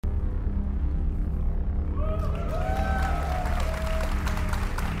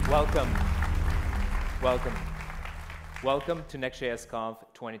Welcome, welcome, welcome to Next.js Conf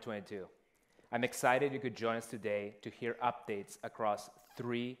 2022. I'm excited you could join us today to hear updates across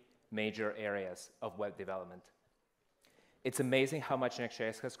three major areas of web development. It's amazing how much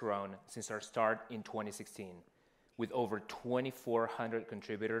Next.js has grown since our start in 2016, with over 2,400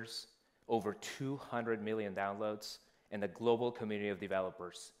 contributors, over 200 million downloads, and a global community of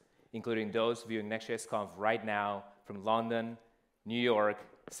developers, including those viewing Next.js Conf right now from London, New York,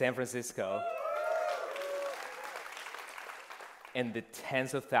 San Francisco, and the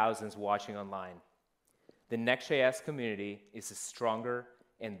tens of thousands watching online. The Next.js community is stronger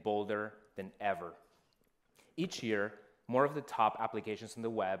and bolder than ever. Each year, more of the top applications on the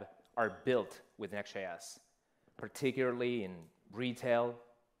web are built with Next.js, particularly in retail,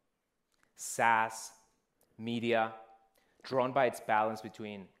 SaaS, media, drawn by its balance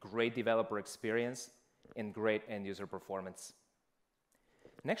between great developer experience and great end-user performance.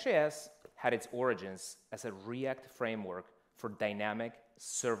 Next.js had its origins as a React framework for dynamic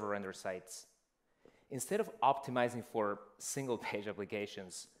server-rendered sites. Instead of optimizing for single-page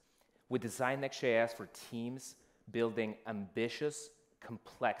applications, we designed Next.js for teams building ambitious,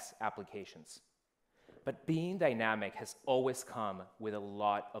 complex applications. But being dynamic has always come with a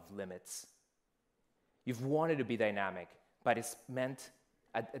lot of limits. You've wanted to be dynamic, but it's meant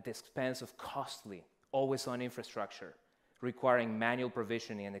at the expense of costly, always-on infrastructure, requiring manual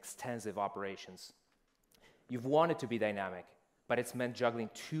provisioning and extensive operations. You've wanted to be dynamic, but it's meant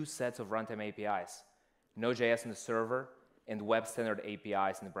juggling two sets of runtime APIs, Node.js in the server and web standard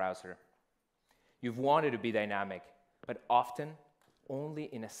APIs in the browser. You've wanted to be dynamic, but often only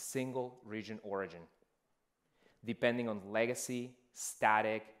in a single region origin, depending on legacy,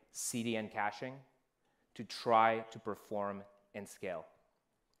 static, CDN caching to try to perform and scale.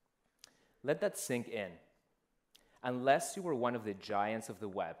 Let that sink in. Unless you were one of the giants of the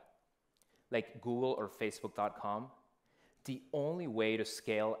web, like Google or Facebook.com, the only way to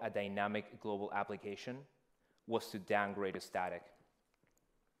scale a dynamic global application was to downgrade to static.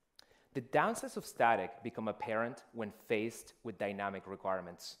 The downsides of static become apparent when faced with dynamic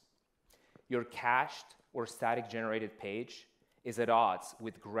requirements. Your cached or static generated page is at odds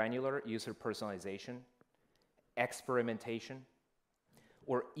with granular user personalization, experimentation,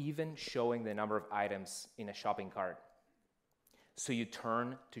 or even showing the number of items in a shopping cart. So you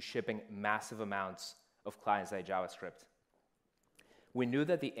turn to shipping massive amounts of client-side JavaScript. We knew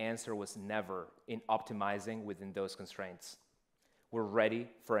that the answer was never in optimizing within those constraints. We're ready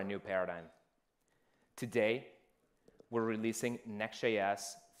for a new paradigm. Today, we're releasing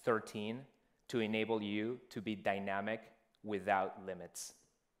Next.js 13 to enable you to be dynamic without limits.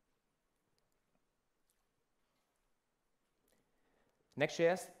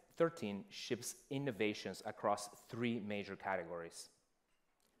 Next.js 13 ships innovations across three major categories.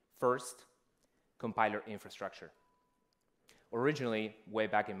 First, compiler infrastructure. Originally, way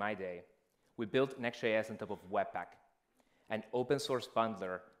back in my day, we built Next.js on top of Webpack, an open source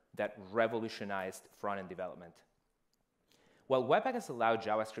bundler that revolutionized front-end development. While Webpack has allowed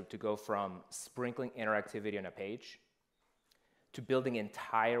JavaScript to go from sprinkling interactivity on a page to building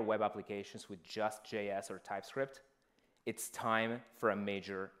entire web applications with just JS or TypeScript, it's time for a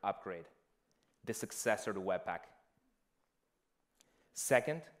major upgrade, the successor to Webpack.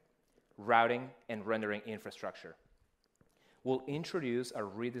 Second, routing and rendering infrastructure. We'll introduce a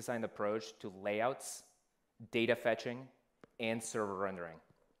redesigned approach to layouts, data fetching, and server rendering.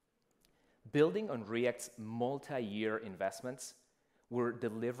 Building on React's multi-year investments, we're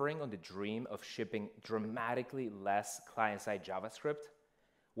delivering on the dream of shipping dramatically less client-side JavaScript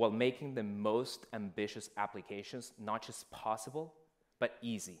while making the most ambitious applications not just possible, but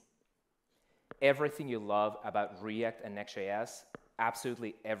easy. Everything you love about React and Next.js,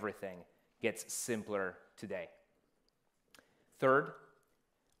 absolutely everything, gets simpler today. Third,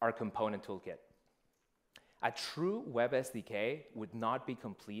 our component toolkit. A true web SDK would not be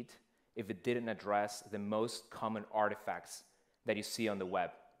complete if it didn't address the most common artifacts that you see on the web,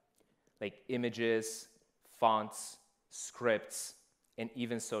 like images, fonts, scripts, and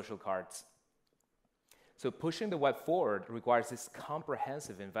even social cards. So pushing the web forward requires this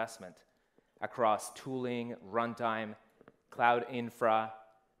comprehensive investment across tooling, runtime, cloud infra,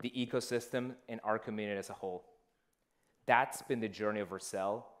 the ecosystem, and our community as a whole. That's been the journey of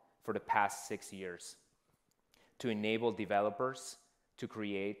Vercel for the past 6 years, to enable developers to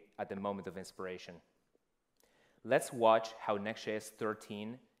create at the moment of inspiration. Let's watch how Next.js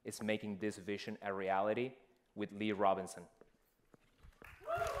 13 is making this vision a reality with Lee Robinson.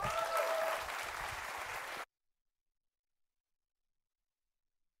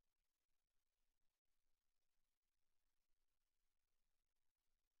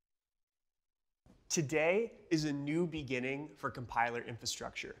 Today is a new beginning for compiler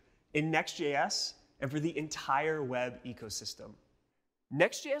infrastructure in Next.js and for the entire web ecosystem.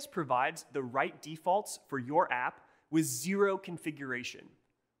 Next.js provides the right defaults for your app with zero configuration.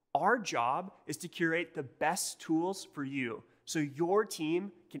 Our job is to curate the best tools for you so your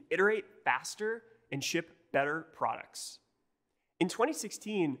team can iterate faster and ship better products. In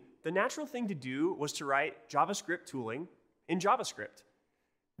 2016, the natural thing to do was to write JavaScript tooling in JavaScript.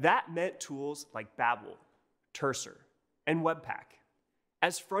 That meant tools like Babel, Cursor, and Webpack.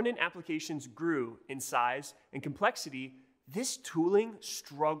 As front-end applications grew in size and complexity, this tooling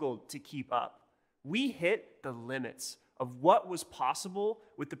struggled to keep up. We hit the limits of what was possible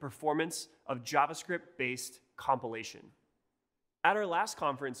with the performance of JavaScript-based compilation. At our last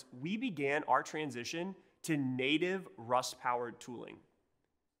conference, we began our transition to native Rust-powered tooling.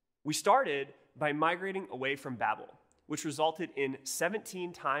 We started by migrating away from Babel, which resulted in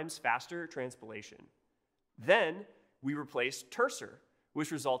 17 times faster transpilation. Then we replaced Cursor,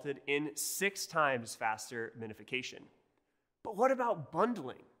 which resulted in 6 times faster minification. But what about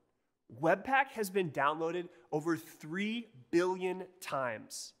bundling? Webpack has been downloaded over 3 billion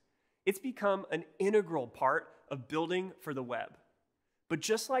times. It's become an integral part of building for the web. But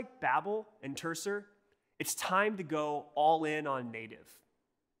just like Babel and Cursor, it's time to go all in on native.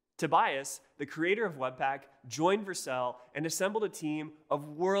 Tobias, the creator of Webpack, joined Vercel and assembled a team of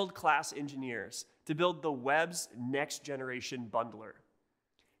world-class engineers to build the web's next-generation bundler.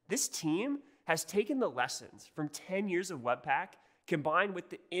 This team has taken the lessons from 10 years of Webpack combined with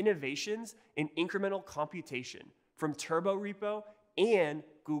the innovations in incremental computation from Turbo Repo and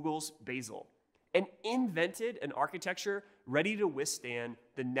Google's Bazel, and invented an architecture ready to withstand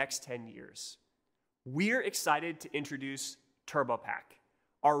the next 10 years. We're excited to introduce TurboPack,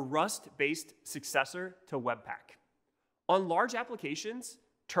 our Rust-based successor to Webpack. On large applications,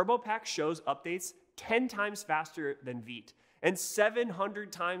 TurboPack shows updates 10 times faster than Vite and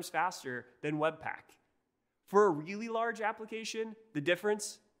 700 times faster than Webpack. For a really large application, the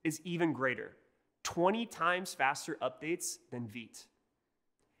difference is even greater, 20 times faster updates than Vite.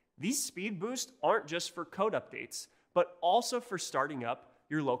 These speed boosts aren't just for code updates, but also for starting up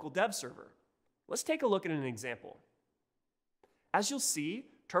your local dev server. Let's take a look at an example. As you'll see,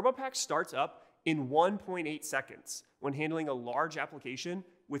 TurboPack starts up in 1.8 seconds when handling a large application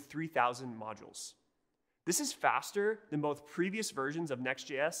with 3,000 modules. This is faster than both previous versions of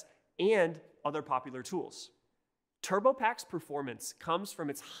Next.js and other popular tools. TurboPack's performance comes from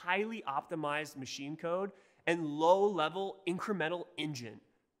its highly optimized machine code and low-level incremental engine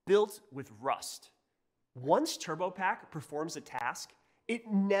built with Rust. Once TurboPack performs a task, it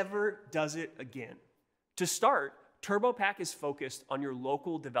never does it again. To start, TurboPack is focused on your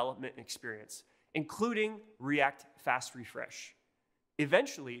local development experience, including React Fast Refresh.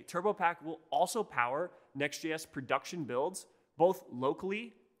 Eventually, TurboPack will also power Next.js production builds, both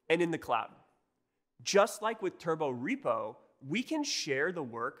locally and in the cloud. Just like with Turbo Repo, we can share the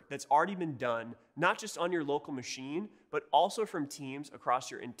work that's already been done, not just on your local machine, but also from teams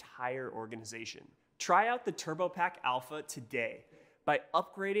across your entire organization. Try out the TurboPack Alpha today by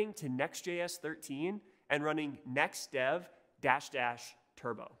upgrading to Next.js 13 and running nextdev --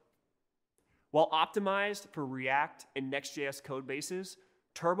 turbo. While optimized for React and Next.js code bases,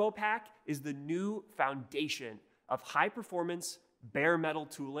 TurboPack is the new foundation of high-performance, bare metal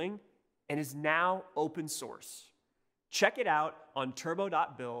tooling and is now open source. Check it out on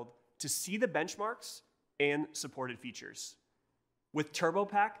turbo.build to see the benchmarks and supported features. With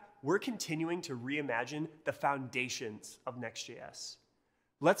TurboPack, we're continuing to reimagine the foundations of Next.js.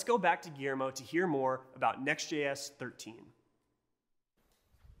 Let's go back to Guillermo to hear more about Next.js 13.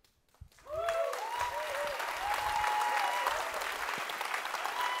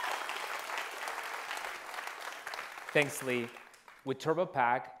 Thanks, Lee. With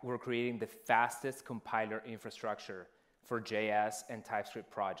TurboPack, we're creating the fastest compiler infrastructure for JS and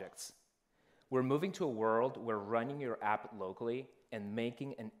TypeScript projects. We're moving to a world where running your app locally and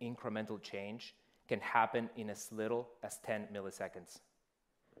making an incremental change can happen in as little as 10 milliseconds.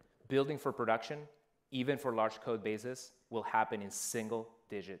 Building for production, even for large code bases, will happen in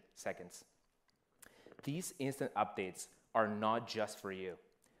single-digit seconds. These instant updates are not just for you,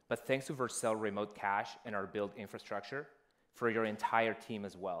 but thanks to Vercel Remote Cache and our build infrastructure, for your entire team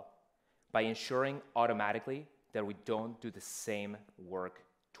as well, by ensuring automatically that we don't do the same work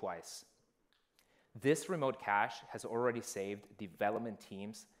twice. This remote cache has already saved development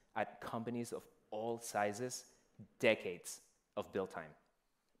teams at companies of all sizes decades of build time.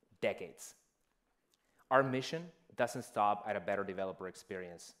 Decades. Our mission doesn't stop at a better developer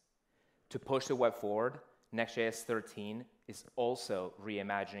experience. To push the web forward, Next.js 13 is also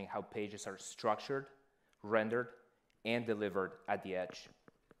reimagining how pages are structured, rendered, and delivered at the edge.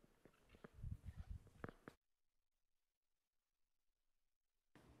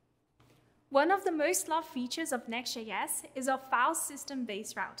 One of the most loved features of Next.js is our file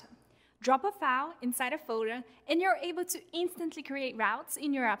system-based router. Drop a file inside a folder, and you're able to instantly create routes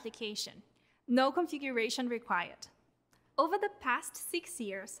in your application. No configuration required. Over the past 6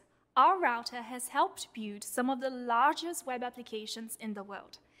 years, our router has helped build some of the largest web applications in the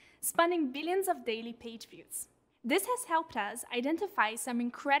world, spanning billions of daily page views. This has helped us identify some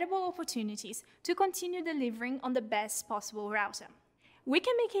incredible opportunities to continue delivering on the best possible router. We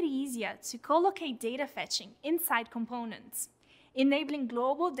can make it easier to co-locate data fetching inside components, enabling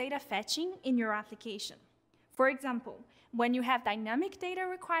global data fetching in your application. For example, when you have dynamic data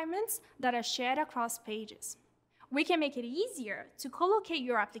requirements that are shared across pages. We can make it easier to co-locate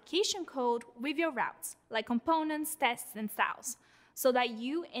your application code with your routes, like components, tests, and styles, so that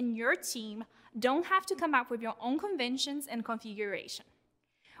you and your team don't have to come up with your own conventions and configuration.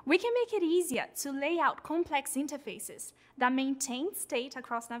 We can make it easier to lay out complex interfaces that maintain state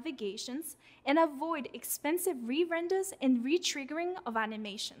across navigations and avoid expensive re-renders and re-triggering of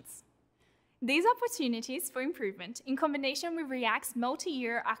animations. These opportunities for improvement, in combination with React's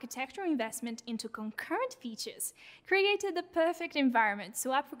multi-year architectural investment into concurrent features, created the perfect environment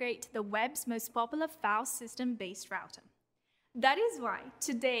to upgrade the web's most popular file system-based router. That is why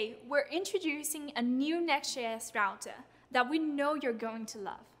today we're introducing a new Next.js router that we know you're going to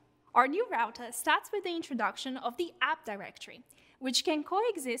love. Our new router starts with the introduction of the app directory, which can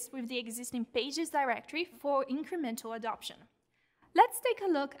coexist with the existing pages directory for incremental adoption. Let's take a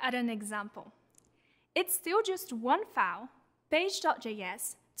look at an example. It's still just one file,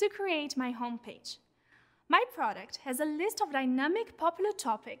 page.js, to create my homepage. My product has a list of dynamic popular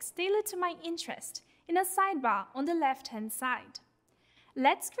topics tailored to my interest in a sidebar on the left-hand side.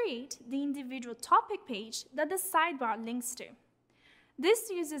 Let's create the individual topic page that the sidebar links to. This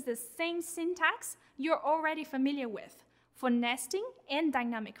uses the same syntax you're already familiar with for nesting and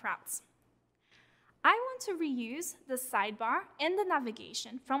dynamic routes. I want to reuse the sidebar and the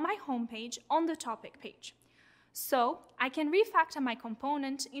navigation from my homepage on the topic page. So I can refactor my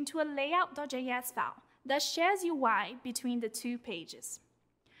component into a layout.js file that shares UI between the two pages.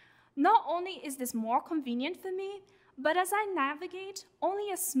 Not only is this more convenient for me, but as I navigate,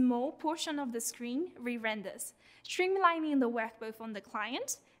 only a small portion of the screen re-renders, streamlining the work both on the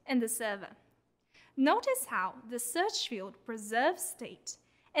client and the server. Notice how the search field preserves state,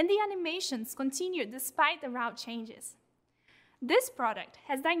 and the animations continue despite the route changes. This product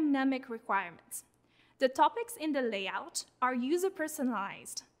has dynamic requirements. The topics in the layout are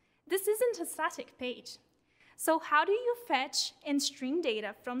user-personalized. This isn't a static page. So how do you fetch and stream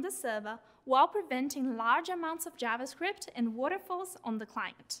data from the server while preventing large amounts of JavaScript and waterfalls on the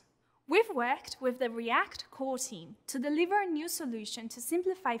client? We've worked with the React core team to deliver a new solution to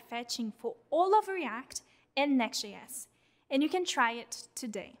simplify fetching for all of React and Next.js, and you can try it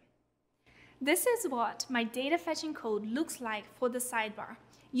today. This is what my data fetching code looks like for the sidebar,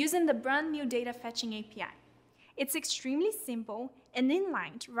 using the brand new data fetching API. It's extremely simple and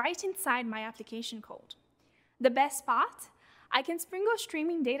inlined right inside my application code. The best part? I can sprinkle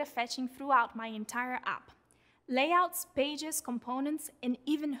streaming data fetching throughout my entire app. Layouts, pages, components, and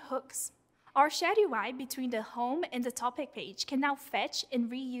even hooks. Our shared UI between the home and the topic page can now fetch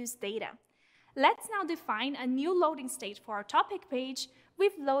and reuse data. Let's now define a new loading state for our topic page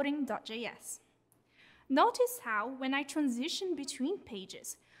with loading.js. Notice how, when I transition between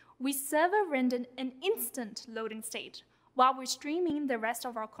pages, we server rendered an instant loading state while we're streaming the rest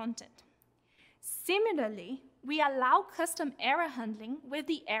of our content. Similarly, we allow custom error handling with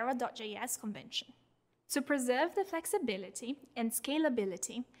the error.js convention. To preserve the flexibility and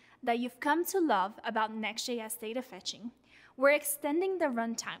scalability that you've come to love about Next.js data fetching, we're extending the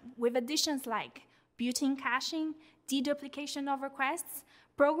runtime with additions like built-in caching, deduplication of requests,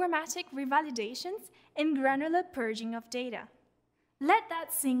 programmatic revalidations, and granular purging of data. Let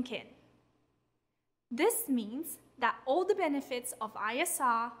that sink in. This means that all the benefits of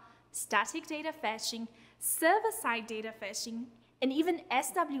ISR, static data fetching, server-side data fetching, and even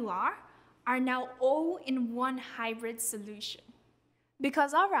SWR are now all in one hybrid solution.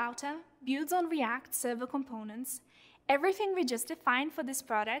 Because our router builds on React server components, everything we just defined for this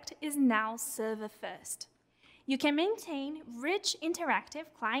product is now server-first. You can maintain rich, interactive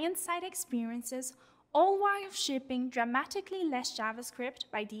client-side experiences, all while shipping dramatically less JavaScript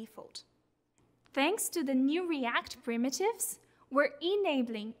by default. Thanks to the new React primitives, we're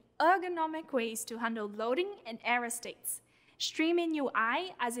enabling ergonomic ways to handle loading and error states, streaming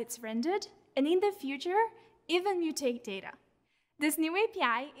UI as it's rendered, and in the future, even mutate data. This new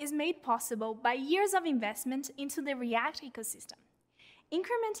API is made possible by years of investment into the React ecosystem.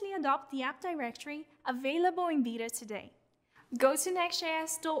 Incrementally adopt the app directory available in beta today. Go to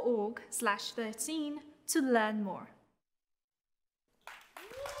nextjs.org/13 to learn more.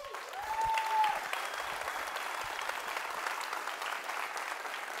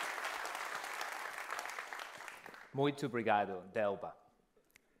 Muito obrigado, Delba.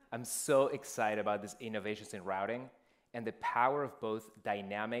 I'm so excited about these innovations in routing and the power of both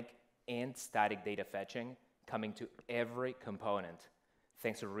dynamic and static data fetching coming to every component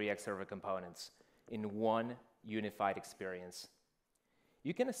thanks to React Server Components in one unified experience.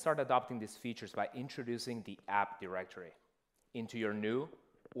 You can start adopting these features by introducing the app directory into your new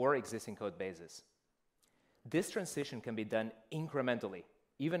or existing code bases. This transition can be done incrementally,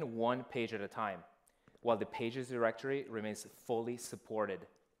 even one page at a time, while the pages directory remains fully supported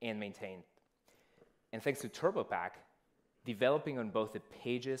and maintained. And thanks to TurboPack, developing on both the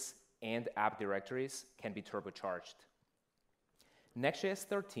pages and app directories can be turbocharged. Next.js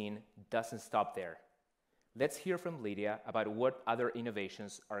 13 doesn't stop there. Let's hear from Lydia about what other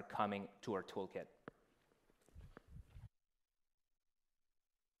innovations are coming to our toolkit.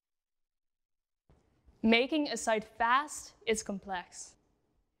 Making a site fast is complex.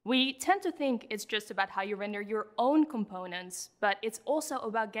 We tend to think it's just about how you render your own components, but it's also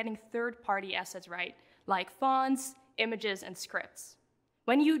about getting third-party assets right, like fonts, images, and scripts.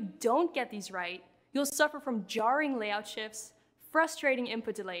 When you don't get these right, you'll suffer from jarring layout shifts, frustrating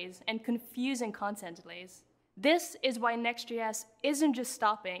input delays, and confusing content delays. This is why Next.js isn't just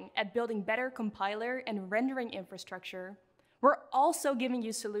stopping at building better compiler and rendering infrastructure. We're also giving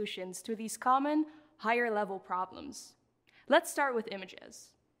you solutions to these common, higher-level problems. Let's start with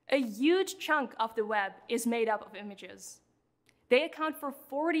images. A huge chunk of the web is made up of images. They account for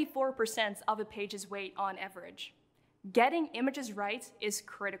 44% of a page's weight on average. Getting images right is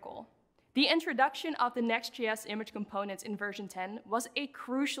critical. The introduction of the Next.js image components in version 10 was a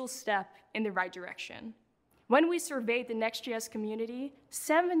crucial step in the right direction. When we surveyed the Next.js community,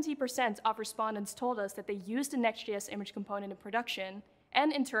 70% of respondents told us that they used the Next.js image component in production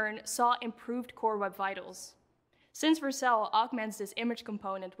and in turn saw improved core web vitals. Since Vercel augments this image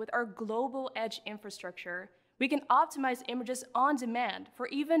component with our global edge infrastructure, we can optimize images on demand for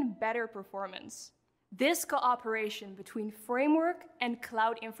even better performance. This cooperation between framework and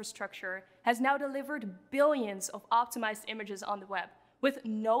cloud infrastructure has now delivered billions of optimized images on the web with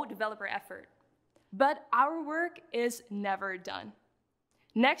no developer effort. But our work is never done.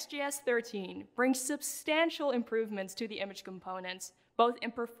 Next.js 13 brings substantial improvements to the image components, both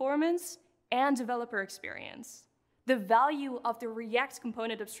in performance and developer experience. The value of the React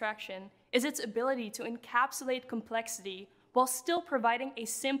component abstraction is its ability to encapsulate complexity while still providing a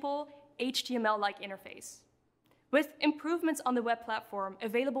simple HTML-like interface. With improvements on the web platform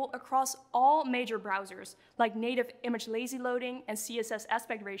available across all major browsers, like native image lazy loading and CSS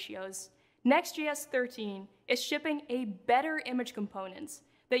aspect ratios, Next.js 13 is shipping a better image component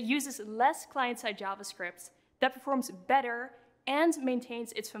that uses less client-side JavaScript, that performs better, and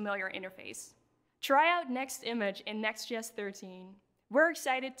maintains its familiar interface. Try out Next Image in Next.js 13. We're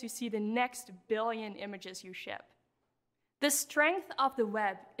excited to see the next billion images you ship. The strength of the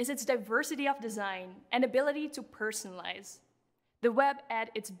web is its diversity of design and ability to personalize. The web at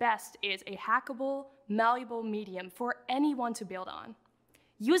its best is a hackable, malleable medium for anyone to build on.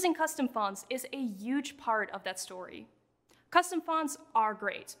 Using custom fonts is a huge part of that story. Custom fonts are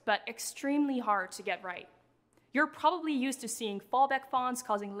great, but extremely hard to get right. You're probably used to seeing fallback fonts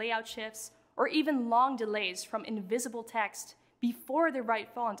causing layout shifts, or even long delays from invisible text before the right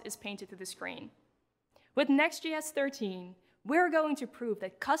font is painted to the screen. With Next.js 13, we're going to prove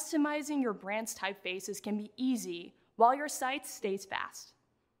that customizing your brand's typefaces can be easy while your site stays fast.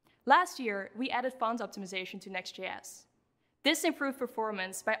 Last year, we added font optimization to Next.js. This improved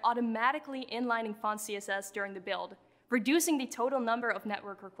performance by automatically inlining font CSS during the build, reducing the total number of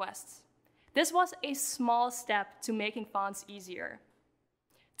network requests. This was a small step to making fonts easier.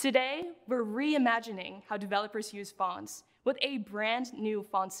 Today, we're reimagining how developers use fonts with a brand new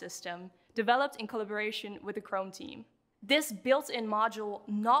font system developed in collaboration with the Chrome team. This built-in module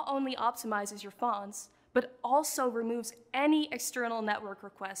not only optimizes your fonts, but also removes any external network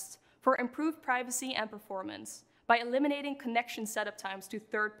requests for improved privacy and performance by eliminating connection setup times to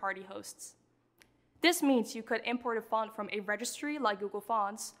third-party hosts. This means you could import a font from a registry like Google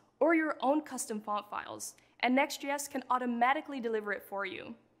Fonts or your own custom font files, and Next.js can automatically deliver it for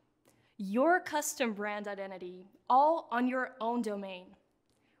you. Your custom brand identity, all on your own domain.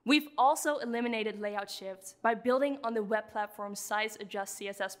 We've also eliminated layout shifts by building on the web platform's size adjust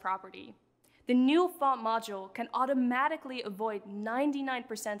CSS property. the new font module can automatically avoid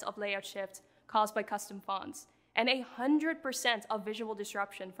 99% of layout shift caused by custom fonts and 100% of visual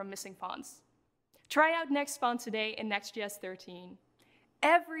disruption from missing fonts. Try out Next Font today in Next.js 13.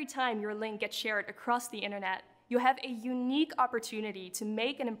 Every time your link gets shared across the internet, you have a unique opportunity to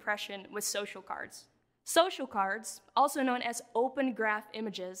make an impression with social cards. Social cards, also known as open graph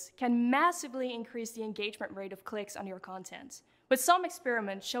images, can massively increase the engagement rate of clicks on your content, with some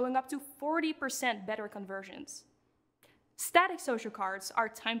experiments showing up to 40% better conversions. Static social cards are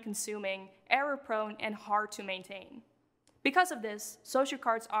time-consuming, error-prone, and hard to maintain. Because of this, social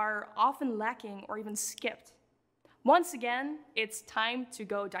cards are often lacking or even skipped. Once again, it's time to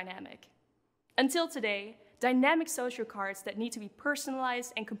go dynamic. Until today, dynamic social cards that need to be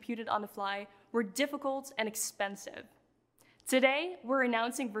personalized and computed on the fly were difficult and expensive. Today, we're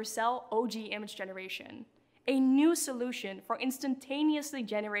announcing Vercel OG Image Generation, a new solution for instantaneously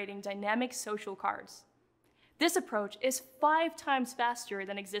generating dynamic social cards. This approach is 5 times faster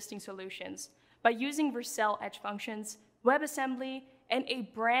than existing solutions by using Vercel Edge functions, WebAssembly, and a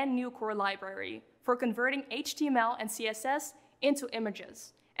brand new core library for converting HTML and CSS into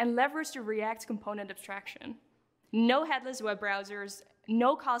images, and leverage the React component abstraction. No headless web browsers,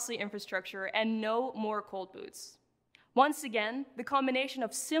 no costly infrastructure, and no more cold boots. Once again, the combination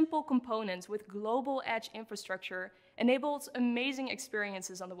of simple components with global edge infrastructure enables amazing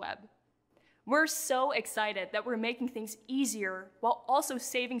experiences on the web. We're so excited that we're making things easier while also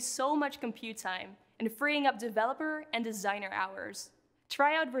saving so much compute time and freeing up developer and designer hours.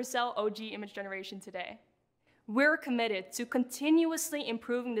 Try out Vercel OG Image Generation today. We're committed to continuously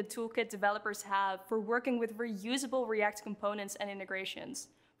improving the toolkit developers have for working with reusable React components and integrations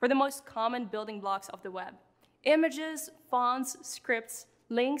for the most common building blocks of the web: images, fonts, scripts,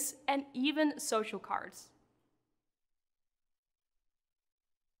 links, and even social cards.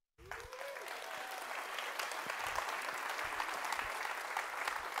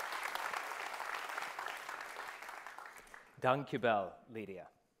 Dankjewel, Lydia.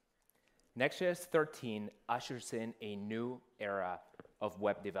 Next.js 13 ushers in a new era of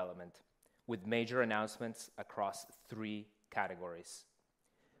web development with major announcements across 3 categories.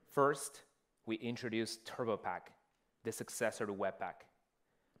 First, we introduced TurboPack, the successor to Webpack.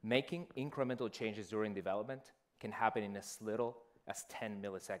 Making incremental changes during development can happen in as little as 10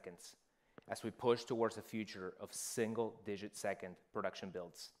 milliseconds as we push towards a future of single-digit second production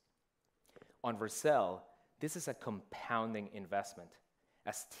builds. On Vercel, this is a compounding investment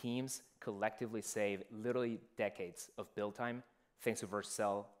as teams collectively save literally decades of build time thanks to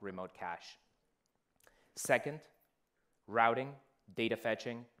Vercel Remote Cache. Second, routing, data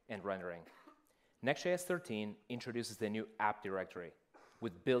fetching, and rendering. Next.js 13 introduces the new app directory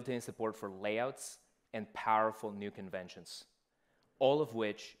with built-in support for layouts and powerful new conventions, all of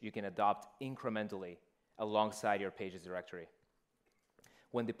which you can adopt incrementally alongside your pages directory.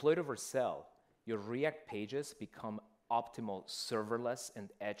 When deployed over Vercel, your React pages become optimal serverless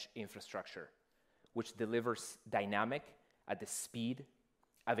and edge infrastructure, which delivers dynamic at the speed,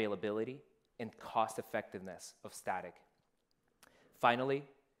 availability, and cost effectiveness of static. Finally,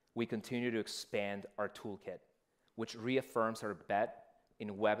 we continue to expand our toolkit, which reaffirms our bet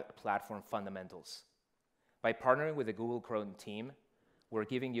in web platform fundamentals. By partnering with the Google Chrome team, we're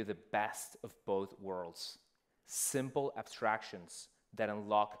giving you the best of both worlds: simple abstractions that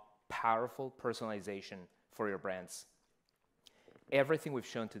unlock powerful personalization for your brands. Everything we've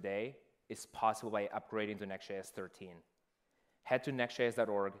shown today is possible by upgrading to Next.js 13. Head to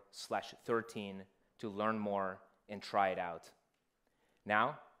nextjs.org/13 to learn more and try it out.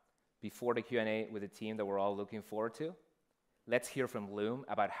 Now, before the Q&A with the team that we're all looking forward to, let's hear from Loom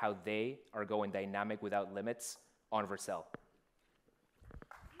about how they are going dynamic without limits on Vercel.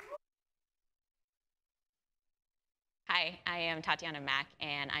 Hi, I am Tatiana Mack,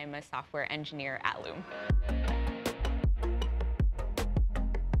 and I'm a software engineer at Loom.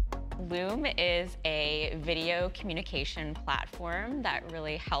 Loom is a video communication platform that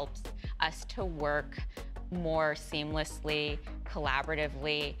really helps us to work more seamlessly,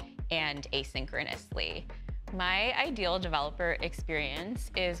 collaboratively, and asynchronously. My ideal developer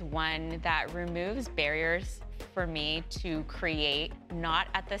experience is one that removes barriers for me to create, not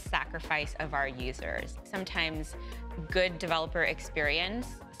at the sacrifice of our users. Sometimes good developer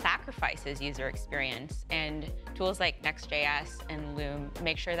experience sacrifices user experience, and tools like Next.js and Loom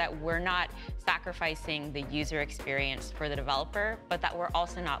make sure that we're not sacrificing the user experience for the developer, but that we're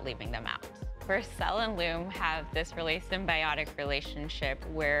also not leaving them out. Vercel and Loom have this really symbiotic relationship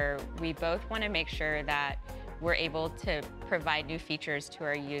where we both want to make sure that we're able to provide new features to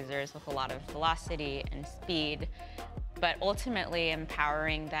our users with a lot of velocity and speed, but ultimately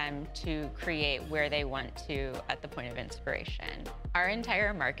empowering them to create where they want to at the point of inspiration. Our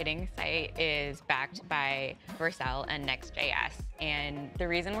entire marketing site is backed by Vercel and Next.js, and the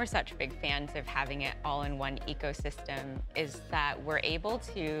reason we're such big fans of having it all in one ecosystem is that we're able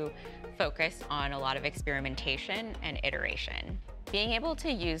to focus on a lot of experimentation and iteration. Being able to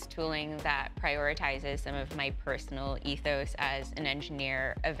use tooling that prioritizes some of my personal ethos as an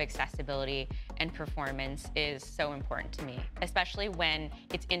engineer of accessibility and performance is so important to me, especially when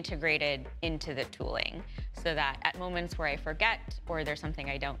it's integrated into the tooling, so that at moments where I forget or there's something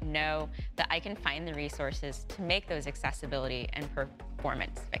I don't know, that I can find the resources to make those accessibility and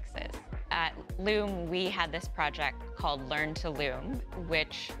performance fixes. At Loom, we had this project called Learn to Loom,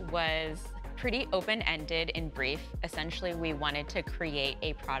 which was pretty open-ended in brief. Essentially, we wanted to create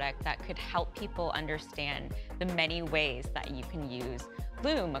a product that could help people understand the many ways that you can use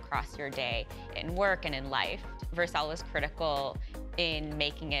Loom across your day in work and in life. Vercel was critical in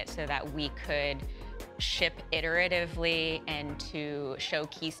making it so that we could ship iteratively and to show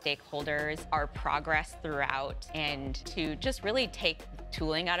key stakeholders our progress throughout, and to just really take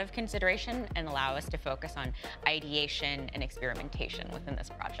tooling out of consideration and allow us to focus on ideation and experimentation within this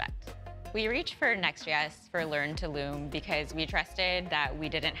project. We reached for Next.js for Learn to Loom because we trusted that we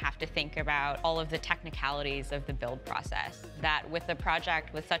didn't have to think about all of the technicalities of the build process. That with a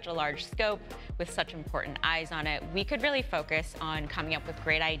project with such a large scope, with such important eyes on it, we could really focus on coming up with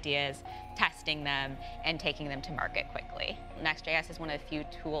great ideas, testing them, and taking them to market quickly. Next.js is one of the few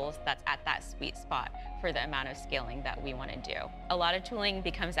tools that's at that sweet spot for the amount of scaling that we want to do. A lot of tooling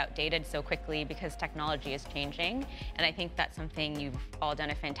becomes outdated so quickly because technology is changing, and I think that's something you've all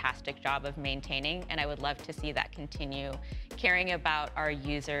done a fantastic job of maintaining, and I would love to see that continue, caring about our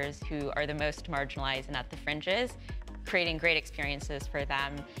users who are the most marginalized and at the fringes, creating great experiences for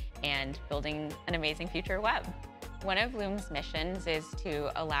them, and building an amazing future web. One of Loom's missions is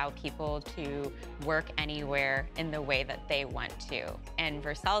to allow people to work anywhere in the way that they want to. And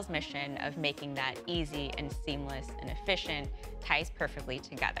Vercel's mission of making that easy and seamless and efficient ties perfectly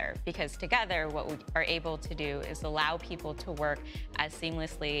together. Because together, what we are able to do is allow people to work as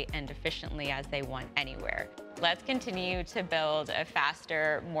seamlessly and efficiently as they want anywhere. Let's continue to build a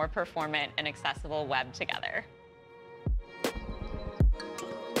faster, more performant, and accessible web together.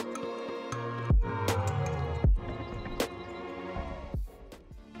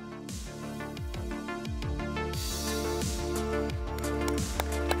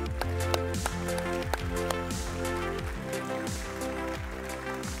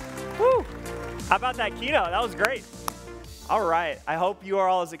 How about that keynote? That was great. All right. I hope you are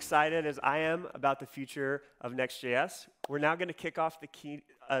all as excited as I am about the future of Next.js. We're now going to kick off the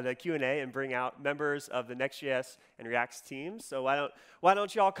Q&A and bring out members of the Next.js and React teams. So why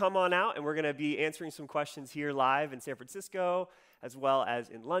don't you all come on out, and we're going to be answering some questions here live in San Francisco, as well as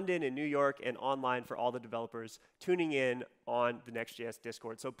in London and New York, and online for all the developers tuning in on the Next.js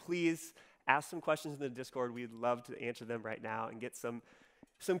Discord. So please ask some questions in the Discord. We'd love to answer them right now and get some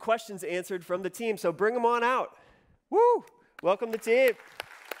questions answered from the team. So bring them on out. Woo! Welcome the team.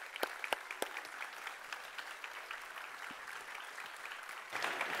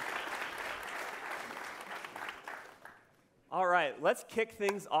 All right, let's kick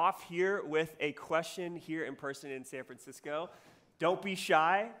things off here with a question here in person in San Francisco. Don't be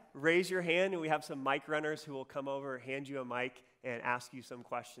shy. Raise your hand, and we have some mic runners who will come over, hand you a mic, and ask you some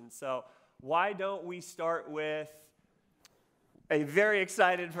questions. So why don't we start with a very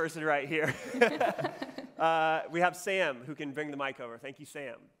excited person right here. We have Sam, who can bring the mic over. Thank you,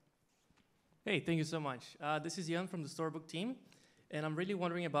 Sam. Hey, thank you so much. This is Jan from the Storybook team, and I'm really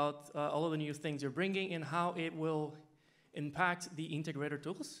wondering about all of the new things you're bringing and how it will impact the integrator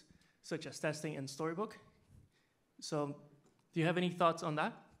tools, such as testing and Storybook. So do you have any thoughts on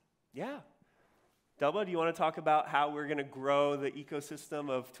that? Yeah. Delba, do you want to talk about how we're going to grow the ecosystem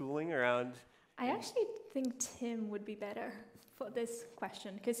of tooling around? I actually think Tim would be better for this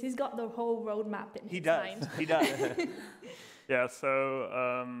question, because he's got the whole roadmap in his mind. He does. Yeah,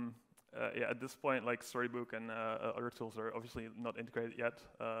 so at this point, like Storybook and other tools are obviously not integrated yet.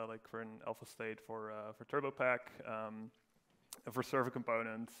 Like for an alpha state for TurboPack, for server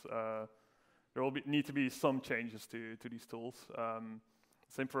components, there will need to be some changes to these tools.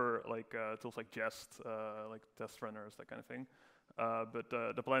 Same for like tools like Jest, like test runners, that kind of thing. But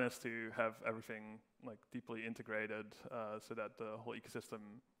the plan is to have everything like deeply integrated so that the whole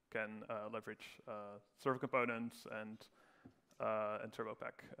ecosystem can leverage server components and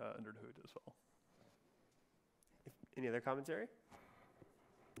TurboPack under the hood as well. Any other commentary?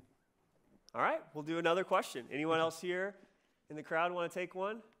 All right, we'll do another question. Anyone else here in the crowd want to take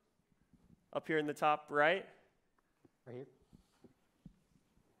one? Up here in the top right. Right here.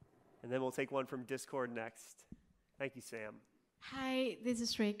 And then we'll take one from Discord next. Thank you, Sam. Hi, this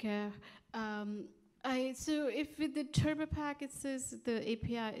is Reka. So if with the TurboPack, it says the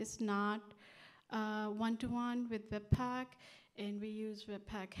API is not one-to-one with Webpack, and we use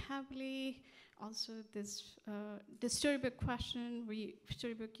Webpack heavily. Also, this Storybook question,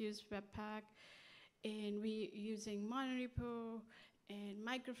 Storybook use Webpack, and we using Monorepo and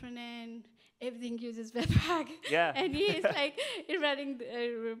Microfrontend. Everything uses Webpack. Yeah. And it's like running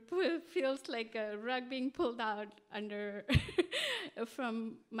feels like a rug being pulled out under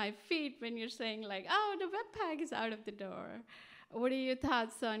from my feet when you're saying like, oh, the Webpack is out of the door. What are your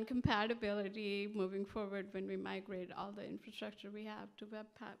thoughts on compatibility moving forward when we migrate all the infrastructure we have to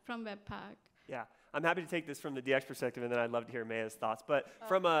Webpack from Webpack? Yeah, I'm happy to take this from the DX perspective, and then I'd love to hear Maya's thoughts. But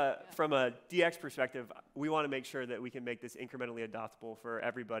from a DX perspective, we want to make sure that we can make this incrementally adoptable for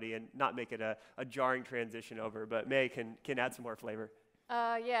everybody and not make it a jarring transition over. But Maya can add some more flavor.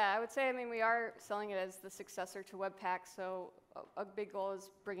 Yeah, I would say, I mean, we are selling it as the successor to Webpack, so a big goal is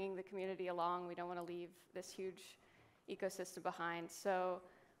bringing the community along. We don't want to leave this huge ecosystem behind. So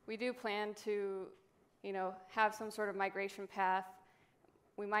we do plan to, have some sort of migration path.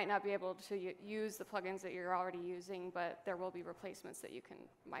 We might not be able to use the plugins that you're already using, but there will be replacements that you can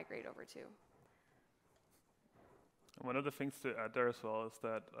migrate over to. One of the things to add there as well is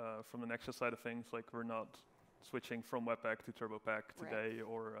that from the Next.js side of things, like we're not switching from Webpack to TurboPack today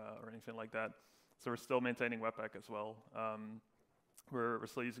or anything like that. So we're still maintaining Webpack as well. We're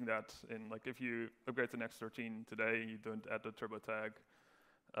still using that in, like, if you upgrade to Next 13 today, you don't add the turbo tag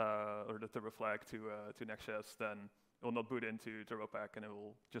or the turbo flag to Next.js, then it will not boot into TurboPack, and it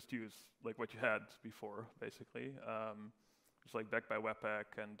will just use like what you had before, basically. It's like backed by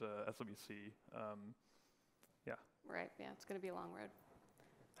Webpack and SWC. Yeah. Right. Yeah, it's going to be a long road.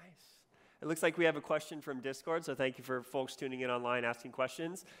 Nice. It looks like we have a question from Discord, so thank you for folks tuning in online asking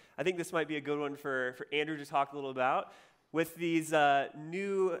questions. I think this might be a good one for Andrew to talk a little about. With these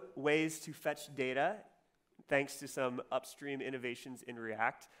new ways to fetch data, thanks to some upstream innovations in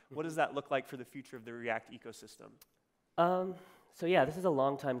React, what does that look like for the future of the React ecosystem? So yeah, this is a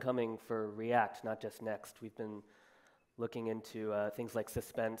long time coming for React, not just Next. We've been looking into things like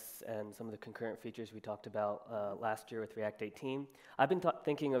suspense and some of the concurrent features we talked about last year with React 18. I've been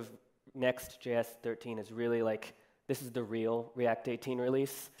thinking of Next.js 13 as really like, this is the real React 18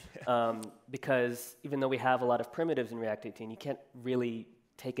 release, because even though we have a lot of primitives in React 18, you can't really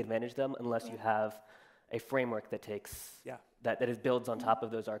take advantage of them unless you have a framework that takes, that builds on top of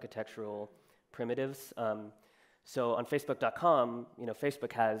those architectural primitives. So on Facebook.com,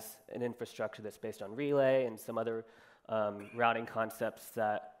 Facebook has an infrastructure that's based on Relay and some other routing concepts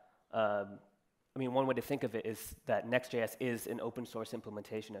that, one way to think of it is that Next.js is an open source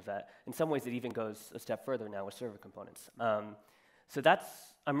implementation of that. In some ways, it even goes a step further now with server components. So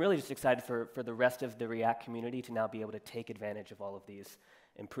I'm really just excited for the rest of the React community to now be able to take advantage of all of these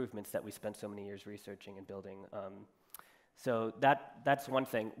improvements that we spent so many years researching and building. So that's one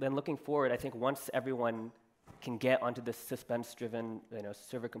thing. Then looking forward, I think once everyone can get onto this suspense-driven,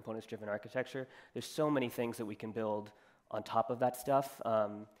 server components-driven architecture, there's so many things that we can build on top of that stuff.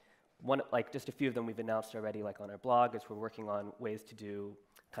 Just a few of them we've announced already, like on our blog, is we're working on ways to do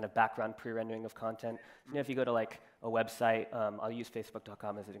kind of background pre-rendering of content. So, if you go to like a website, I'll use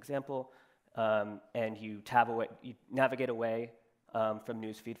Facebook.com as an example, and you navigate away from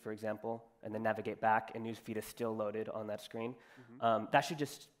Newsfeed, for example, and then navigate back, and Newsfeed is still loaded on that screen.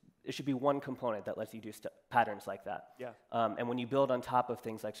 It should be one component that lets you do patterns like that. Yeah. And when you build on top of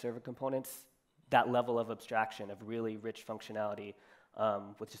things like server components, that level of abstraction of really rich functionality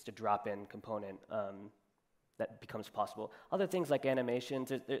with just a drop-in component that becomes possible. Other things like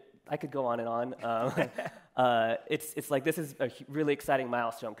animations, I could go on and on. It's like this is a really exciting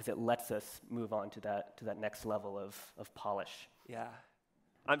milestone because it lets us move on to that next level of polish. Yeah.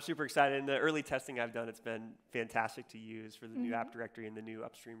 I'm super excited. In the early testing I've done, it's been fantastic to use for the new app directory and the new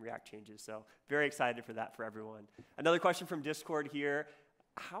upstream React changes. So very excited for that for everyone. Another question from Discord here.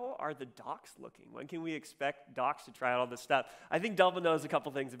 How are the docs looking? When can we expect docs to try out all this stuff? I think Delva knows a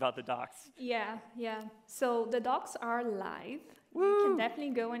couple things about the docs. Yeah. So the docs are live. Woo! You can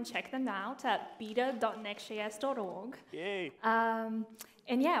definitely go and check them out at beta.nextjs.org. Yay. And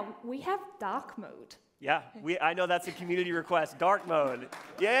we have dark mode. Yeah, I know that's a community request, dark mode.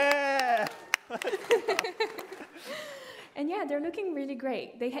 Yeah! And yeah, they're looking really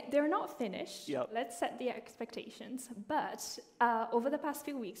great. They're not finished. Yep. Let's set the expectations. But over the past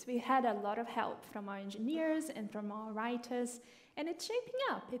few weeks, we had a lot of help from our engineers and from our writers, and it's shaping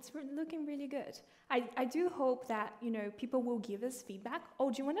up. It's looking really good. I do hope that people will give us feedback. Oh,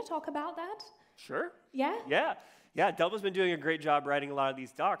 do you want to talk about that? Sure. Yeah? Yeah. Yeah, Delta's been doing a great job writing a lot of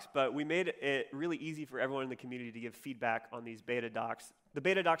these docs, but we made it really easy for everyone in the community to give feedback on these beta docs. The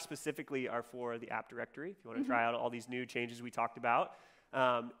beta docs specifically are for the app directory, if you want to try out all these new changes we talked about.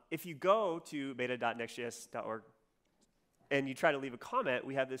 If you go to beta.nextjs.org and you try to leave a comment,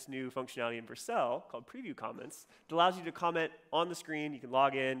 we have this new functionality in Vercel called Preview Comments. It allows you to comment on the screen. You can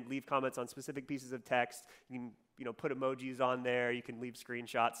log in, leave comments on specific pieces of text. You can put emojis on there. You can leave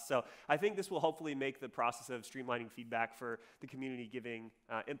screenshots. So I think this will hopefully make the process of streamlining feedback for the community giving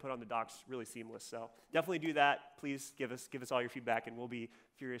input on the docs really seamless. So definitely do that. Please give us all your feedback, and we'll be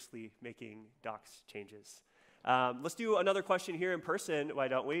furiously making docs changes. Let's do another question here in person, why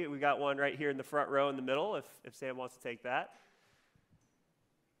don't we? We got one right here in the front row in the middle, if Sam wants to take that.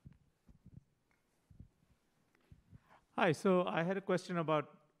 Hi, so I had a question about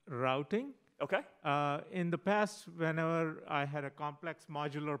routing. Okay. In the past, whenever I had a complex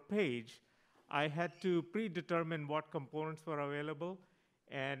modular page, I had to predetermine what components were available,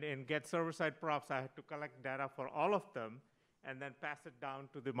 and in get server-side props, I had to collect data for all of them and then pass it down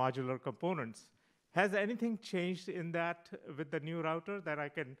to the modular components. Has anything changed in that with the new router, that I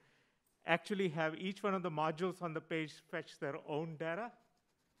can actually have each one of the modules on the page fetch their own data?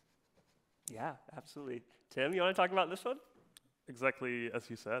 Yeah, absolutely. Tim, you want to talk about this one? Exactly as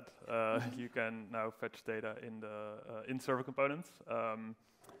you said. You can now fetch data in the in server components,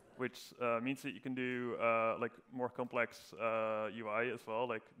 which means that you can do like more complex UI as well,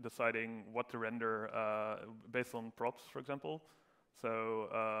 like deciding what to render based on props, for example. So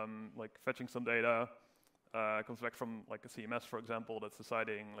like fetching some data comes back from like a CMS, for example, that's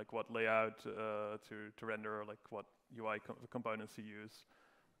deciding like what layout to render, like what UI components to use.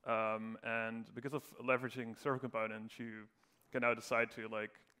 And because of leveraging server components, you can now decide to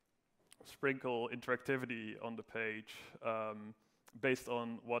like sprinkle interactivity on the page based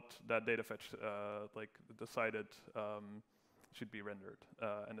on what that data fetch like decided should be rendered.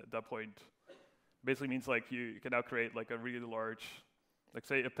 And at that point, basically means like you can now create like a really large, like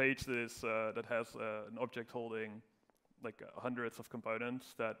say a page that is that has an object holding like hundreds of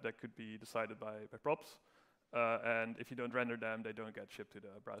components that could be decided by props. And if you don't render them, they don't get shipped to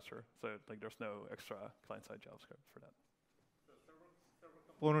the browser. So like there's no extra client-side JavaScript for that. So server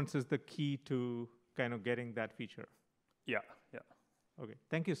components is the key to kind of getting that feature. Yeah. Okay,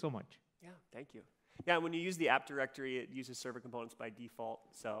 thank you so much. Yeah, thank you. Yeah, when you use the app directory, it uses server components by default.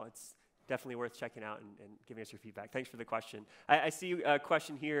 So it's definitely worth checking out and giving us your feedback. Thanks for the question. I see a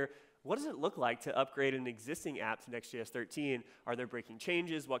question here. What does it look like to upgrade an existing app to Next.js 13? Are there breaking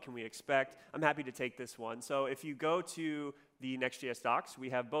changes? What can we expect? I'm happy to take this one. So if you go to the Next.js docs, we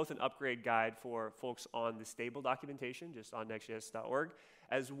have both an upgrade guide for folks on the stable documentation, just on nextjs.org,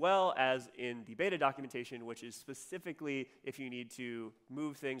 as well as in the beta documentation, which is specifically if you need to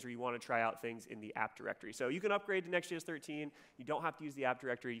move things or you want to try out things in the app directory. So you can upgrade to Next.js 13. You don't have to use the app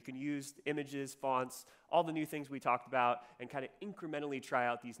directory. You can use images, fonts, all the new things we talked about, and kind of incrementally try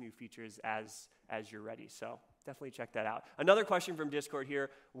out these new features as you're ready. So definitely check that out. Another question from Discord here.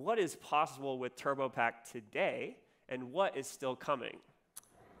 What is possible with TurboPack today, and what is still coming?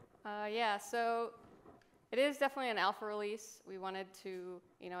 Yeah, so it is definitely an alpha release. We wanted to,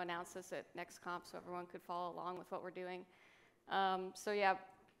 announce this at NextConf so everyone could follow along with what we're doing. So yeah,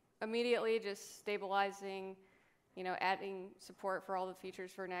 immediately just stabilizing, adding support for all the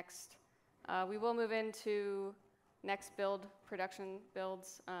features for Next. We will move into Next build, production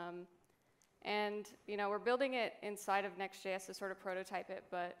builds. And, we're building it inside of Next.js to sort of prototype it,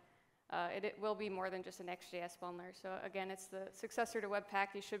 but it will be more than just a Next.js bundler. So again, it's the successor to Webpack.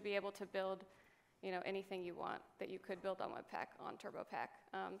 You should be able to build anything you want that you could build on Webpack on TurboPack.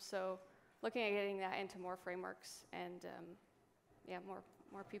 So looking at getting that into more frameworks and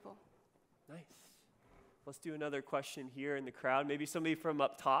more people. Nice. Let's do another question here in the crowd. Maybe somebody from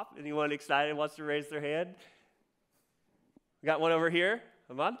up top. Anyone excited wants to raise their hand? We got one over here.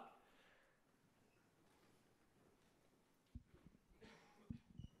 Ahmad?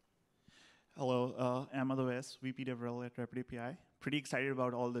 Hello, Ahmad Oes, VP DevRel at RapidAPI. Pretty excited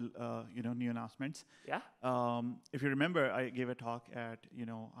about all the new announcements. Yeah. If you remember, I gave a talk at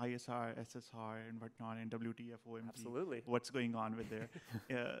ISR, SSR, and whatnot, and WTF-OMG. Absolutely. What's going on with there?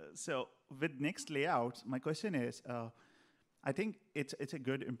 So with Next layouts, my question is, I think it's a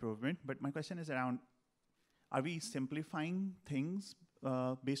good improvement, but my question is around, are we simplifying things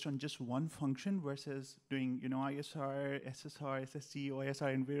based on just one function versus doing ISR, SSR, SSC,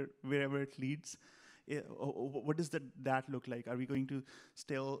 OSR, and wherever it leads? What does that look like? Are we going to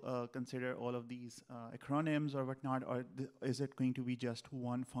still consider all of these acronyms or whatnot, or is it going to be just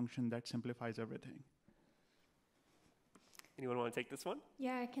one function that simplifies everything? Anyone want to take this one?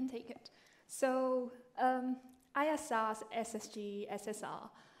 Yeah, I can take it. So ISRs, SSG, SSR,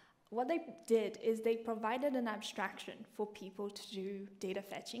 what they did is they provided an abstraction for people to do data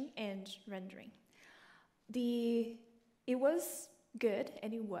fetching and rendering. It was good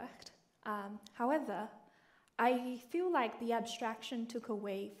and it worked. However, I feel like the abstraction took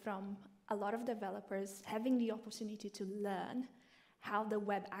away from a lot of developers having the opportunity to learn how the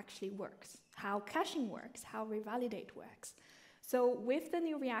web actually works, how caching works, how revalidate works. So with the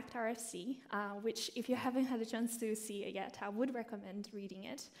new React RFC, which if you haven't had a chance to see it yet, I would recommend reading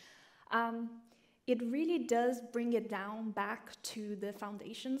it. It really does bring it down back to the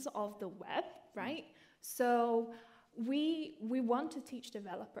foundations of the web, right? So we want to teach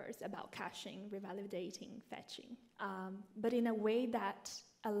developers about caching, revalidating, fetching, but in a way that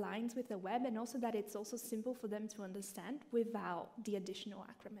aligns with the web, and also that it's also simple for them to understand without the additional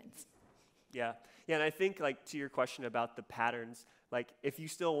acronyms. Yeah, and I think, like, to your question about the patterns, like, if you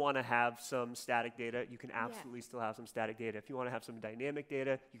still want to have some static data, you can absolutely still have some static data. If you want to have some dynamic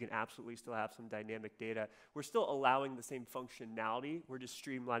data, you can absolutely still have some dynamic data. We're still allowing the same functionality. We're just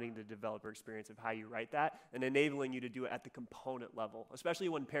streamlining the developer experience of how you write that and enabling you to do it at the component level, especially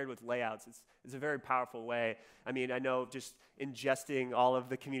when paired with layouts. It's a very powerful way. I mean, I know just ingesting all of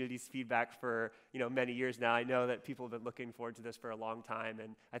the community's feedback for many years now, I know that people have been looking forward to this for a long time,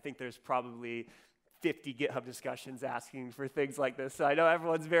 and I think there's probably 50 GitHub discussions asking for things like this. So I know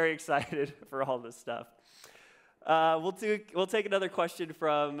everyone's very excited for all this stuff. We'll take another question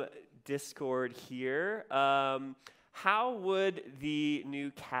from Discord here. How would the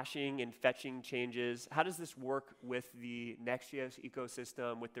new caching and fetching changes, how does this work with the Next.js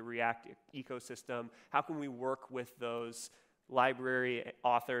ecosystem, with the React ecosystem? How can we work with those library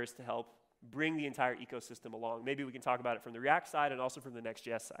authors to help bring the entire ecosystem along? Maybe we can talk about it from the React side and also from the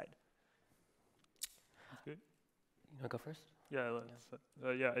Next.js side. Good. You want to go first?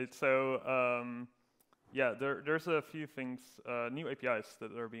 Yeah, there's a few things, new APIs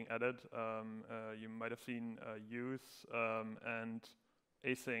that are being added. You might have seen use and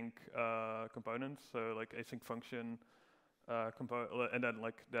async components, so like async function and then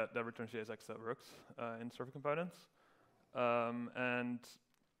like that returns JSX that works in server components, and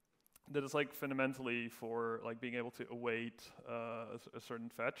that is like fundamentally for like being able to await a certain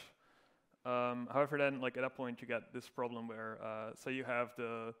fetch. However, then, like at that point, you get this problem where, say you have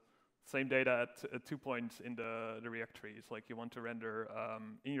the same data at 2 points in the React trees. Like you want to render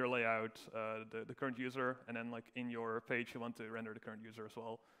in your layout the current user, and then like in your page you want to render the current user as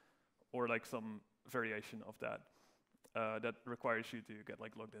well, or like some variation of that that requires you to get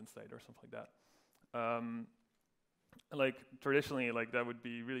like logged in state or something like that. Like traditionally, like that would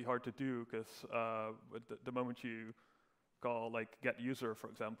be really hard to do because the moment you call like get user, for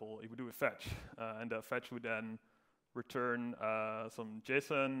example, it would do a fetch, and the fetch would then return some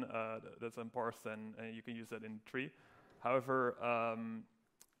JSON that's then parsed, and you can use that in the tree. However,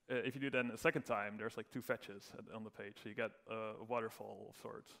 if you do then a second time, there's like 2 fetches on the page, so you get a waterfall of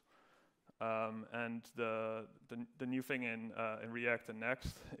sorts. And the new thing in React and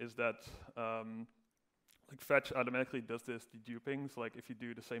Next is that like fetch automatically does this deduping. So like if you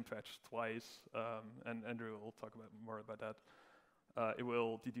do the same fetch twice, and Andrew will talk more about that, it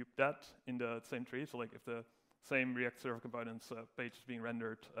will dedupe that in the same tree. So like if the same React Server Components page is being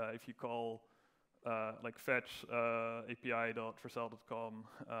rendered, if you call like fetch api.vercel.com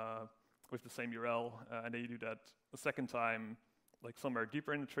with the same URL, and then you do that a second time, like somewhere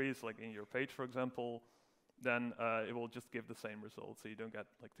deeper in the trees, like in your page, for example, then it will just give the same result, so you don't get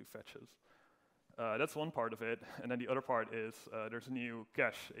like 2 fetches. That's one part of it, and then the other part is there's a new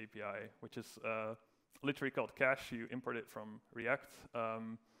cache API, which is literally called cache. You import it from React,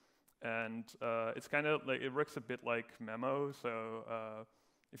 and it's kind of like, it works a bit like Memo. So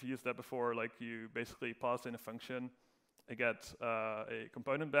if you used that before, like you basically pass in a function, you get a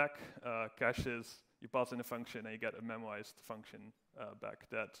component back, caches, you pass in a function, and you get a memoized function back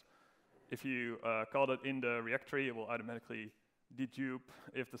that if you call it in the React tree, it will automatically dedupe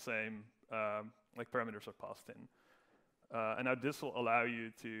if the same like parameters are passed in. And now this will allow you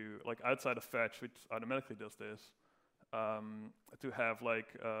to, like outside of fetch, which automatically does this, to have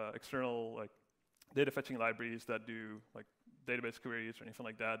like external like data fetching libraries that do like database queries or anything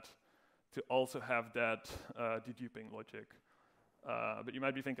like that, to also have that deduping logic. But you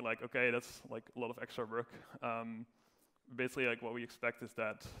might be thinking like, okay, that's like a lot of extra work. Basically, like what we expect is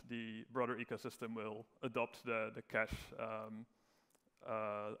that the broader ecosystem will adopt the cache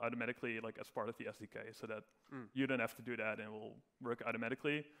automatically, like as part of the SDK, so that you don't have to do that and it will work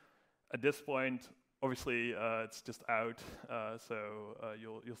automatically. At this point, obviously, it's just out, so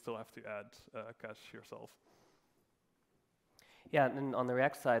you'll still have to add cache yourself. Yeah, and on the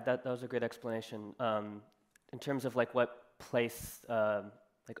React side, that was a great explanation. in terms of like what place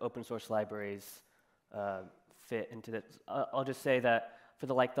like open source libraries fit into this, I'll just say that for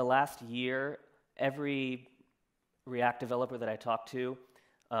the last year, every React developer that I talked to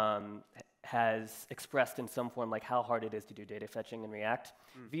has expressed in some form like how hard it is to do data fetching in React.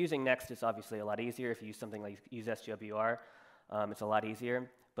 If you're using Next, it's obviously a lot easier. If you use something like use SGWR, it's a lot easier.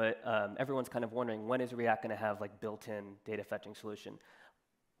 But everyone's kind of wondering, when is React going to have like built-in data fetching solution?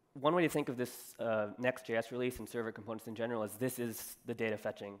 One way to think of this Next.js release and server components in general is this is the data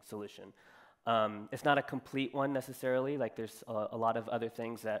fetching solution. It's not a complete one necessarily. Like there's a lot of other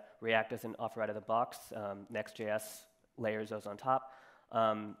things that React doesn't offer out of the box. Next.js layers those on top.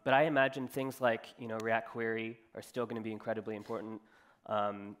 But I imagine things like React Query are still going to be incredibly important.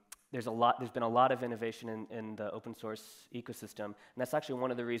 There's been a lot of innovation in the open source ecosystem, and that's actually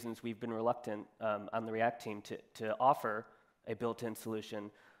one of the reasons we've been reluctant on the React team to offer a built-in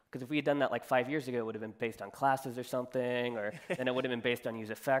solution. Because if we had done that like 5 years ago, it would have been based on classes or something, or then it would have been based on use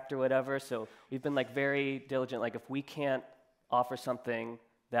effect or whatever. So we've been like very diligent. Like if we can't offer something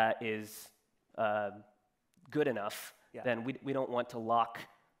that is good enough, then we don't want to lock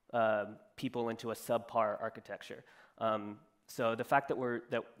people into a subpar architecture. So the fact that we're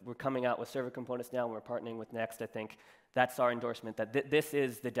coming out with server components now and we're partnering with Next, I think that's our endorsement that this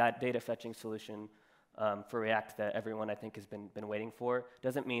is the data fetching solution for React that everyone I think has been waiting for.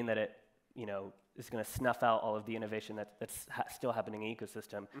 Doesn't mean that it is going to snuff out all of the innovation that's still happening in the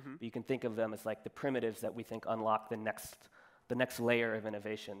ecosystem. But you can think of them as like the primitives that we think unlock the next layer of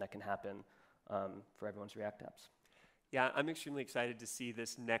innovation that can happen for everyone's React apps. Yeah, I'm extremely excited to see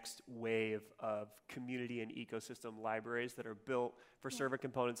this next wave of community and ecosystem libraries that are built for server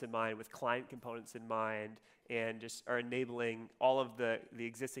components in mind, with client components in mind, and just are enabling all of the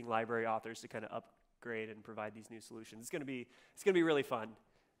existing library authors to kind of upgrade and provide these new solutions. It's going to be really fun.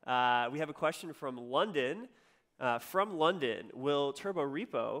 We have a question from London. Will Turbo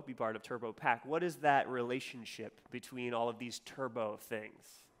Repo be part of TurboPack? What is that relationship between all of these Turbo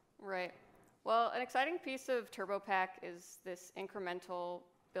things? Right. Well, an exciting piece of TurboPack is this incremental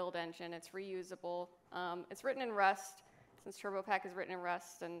build engine. It's reusable. It's written in Rust, since TurboPack is written in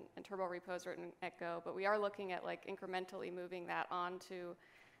Rust and Turbo Repo is written in Echo. But we are looking at like incrementally moving that onto,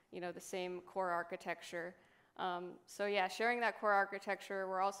 the same core architecture. So yeah, sharing that core architecture.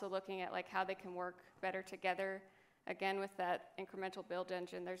 We're also looking at like how they can work better together. Again, with that incremental build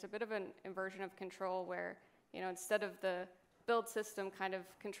engine, there's a bit of an inversion of control where, instead of the build system kind of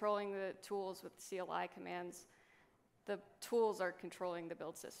controlling the tools with CLI commands, the tools are controlling the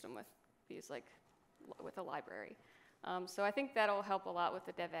build system with these with a library. So I think that'll help a lot with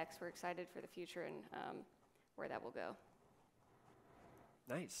the DevX. We're excited for the future and where that will go.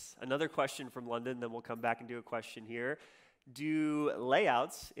 Nice. Another question from London, then we'll come back and do a question here. Do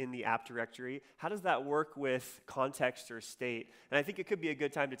layouts in the app directory, how does that work with context or state? And I think it could be a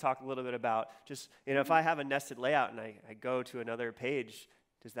good time to talk a little bit about just, if I have a nested layout and I go to another page,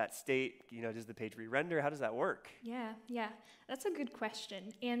 does that state, does the page re-render? How does that work? Yeah, that's a good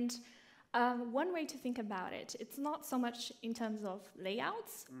question. And one way to think about it, it's not so much in terms of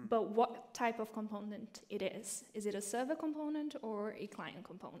layouts, but what type of component it is. Is it a server component or a client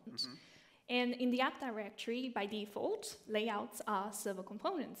component? And in the app directory, by default, layouts are server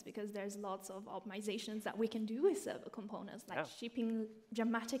components because there's lots of optimizations that we can do with server components, like shipping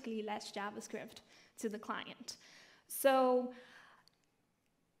dramatically less JavaScript to the client. So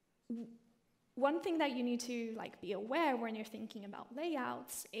one thing that you need to be aware when you're thinking about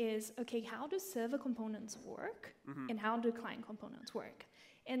layouts is, okay, how do server components work and how do client components work?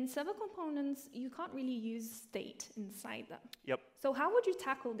 And server components, you can't really use state inside them. Yep. So how would you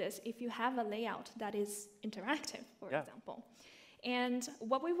tackle this if you have a layout that is interactive, for example? And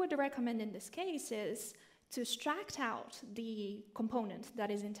what we would recommend in this case is to extract out the component that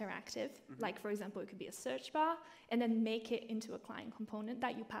is interactive, like for example, it could be a search bar, and then make it into a client component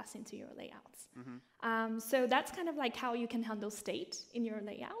that you pass into your layouts. So that's kind of like how you can handle state in your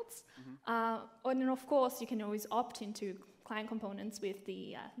layouts. And then of course, you can always opt into client components with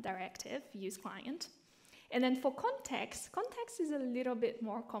the directive, use client. And then for context is a little bit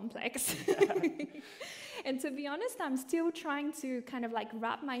more complex. And to be honest, I'm still trying to kind of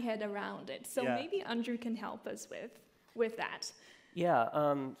wrap my head around it. So maybe Andrew can help us with that.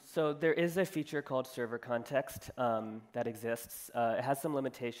 Yeah, so there is a feature called server context that exists. It has some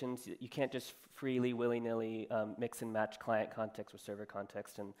limitations. You can't just freely, willy-nilly mix and match client context with server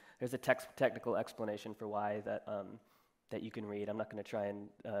context. And there's a technical explanation for why that you can read. I'm not going to try and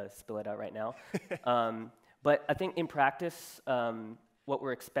spill it out right now. But I think in practice, what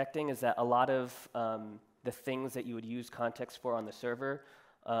we're expecting is that a lot of the things that you would use context for on the server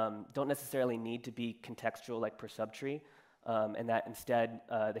don't necessarily need to be contextual like per subtree, and that instead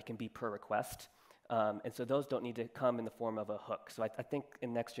they can be per request. And so those don't need to come in the form of a hook. So I think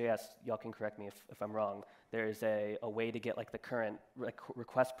in Next.js, y'all can correct me if I'm wrong, there's a way to get like the current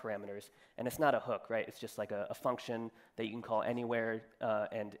request parameters, and it's not a hook, right? It's just like a function that you can call anywhere,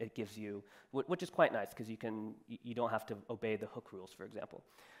 and it gives you, which is quite nice because you don't have to obey the hook rules, for example.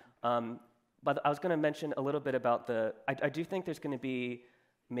 But I was going to mention a little bit about I do think there's going to be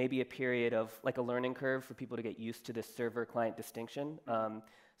maybe a period of like a learning curve for people to get used to this server-client distinction.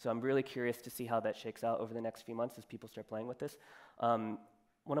 So I'm really curious to see how that shakes out over the next few months as people start playing with this.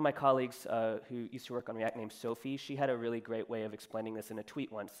 One of my colleagues who used to work on React named Sophie, she had a really great way of explaining this in a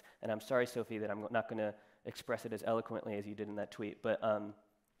tweet once. And I'm sorry, Sophie, that I'm not going to express it as eloquently as you did in that tweet. But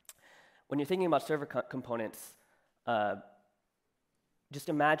when you're thinking about server components, just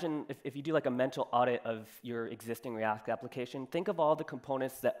imagine if you do like a mental audit of your existing React application, think of all the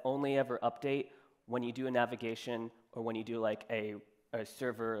components that only ever update when you do a navigation or when you do like a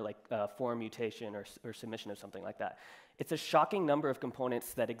server like form mutation or submission of something like that. It's a shocking number of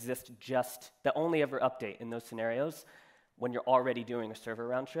components that exist that only ever update in those scenarios when you're already doing a server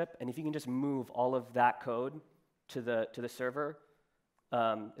round trip. And if you can just move all of that code to the server,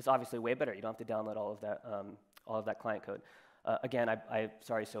 it's obviously way better. You don't have to download all of that client code. Again,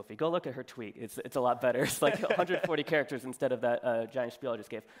 sorry, Sophie. Go look at her tweet. It's a lot better. It's like 140 characters instead of that giant spiel I just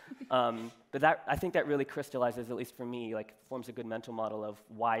gave. But I think that really crystallizes, at least for me, like forms a good mental model of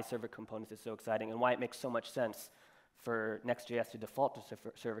why server components is so exciting and why it makes so much sense for Next.js to default to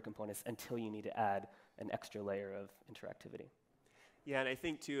server components until you need to add an extra layer of interactivity. Yeah, and I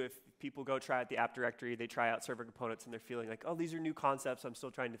think too, if people go try out the app directory, they try out server components, and they're feeling like, oh, these are new concepts. I'm still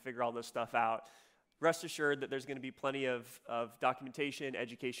trying to figure all this stuff out. Rest assured that there's going to be plenty of documentation,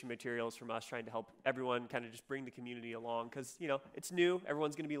 education materials from us trying to help everyone kind of just bring the community along because, it's new.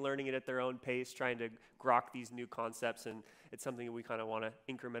 Everyone's going to be learning it at their own pace, trying to grok these new concepts, and it's something that we kind of want to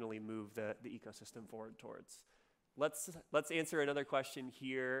incrementally move the ecosystem forward towards. Let's answer another question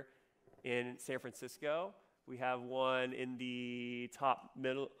here in San Francisco. We have one in the top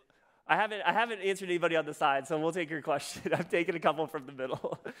middle. I haven't answered anybody on the side, so we'll take your question. I've taken a couple from the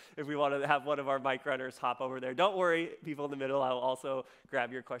middle if we want to have one of our mic runners hop over there. Don't worry, people in the middle. I'll also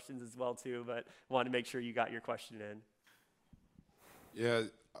grab your questions as well, too, but want to make sure you got your question in. Yeah,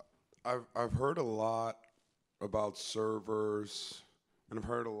 I've heard a lot about servers, and I've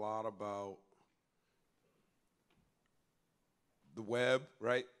heard a lot about the web,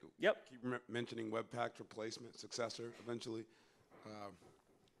 right? Yep. Keep mentioning Webpack's replacement, successor, eventually.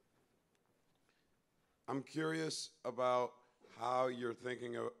 I'm curious about how you're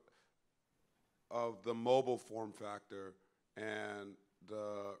thinking of the mobile form factor and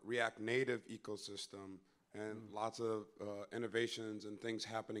the React Native ecosystem and lots of innovations and things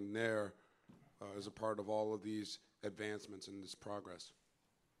happening there as a part of all of these advancements and this progress.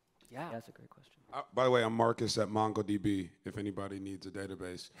 Yeah, that's a great question. By the way, I'm Marcus at MongoDB, if anybody needs a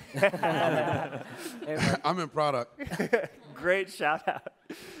database. I'm in product. Great shout out.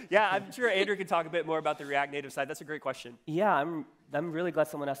 Yeah, I'm sure Andrew can talk a bit more about the React Native side. That's a great question. Yeah, I'm really glad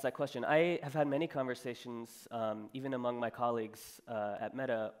someone asked that question. I have had many conversations, even among my colleagues at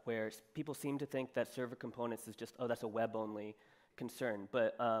Meta, where people seem to think that server components is just, that's a web-only concern.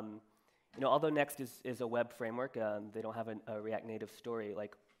 But although Next is a web framework, they don't have a React Native story.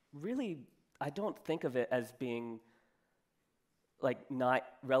 Like, really, I don't think of it as being like not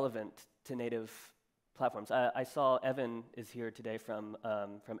relevant to native platforms. I saw Evan is here today from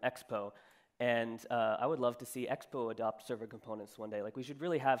Expo, and I would love to see Expo adopt server components one day. Like, we should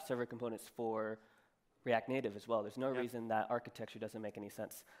really have server components for React Native as well. There's no reason that architecture doesn't make any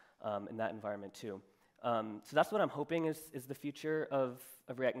sense in that environment too. So that's what I'm hoping is the future of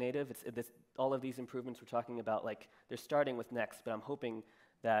React Native. All of these improvements we're talking about, like, they're starting with Next, but I'm hoping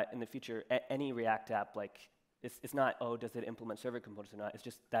that in the future, any React app, like, it's not, does it implement server components or not? It's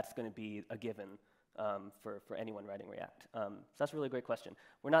just that's going to be a given for anyone writing React. So that's a really great question.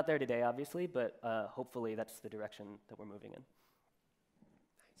 We're not there today, obviously, but hopefully that's the direction that we're moving in.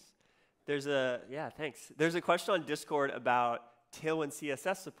 Nice. Thanks. There's a question on Discord about Tailwind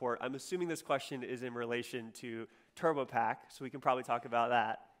CSS support. I'm assuming this question is in relation to TurboPack, so we can probably talk about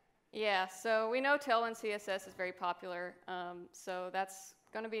that. Yeah, so we know Tailwind CSS is very popular, so that's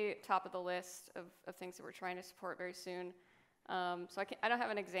going to be top of the list of things that we're trying to support very soon. So I don't have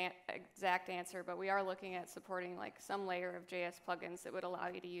an exact answer, but we are looking at supporting like some layer of JS plugins that would allow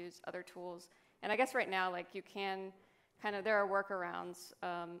you to use other tools. And I guess right now, like, you can there are workarounds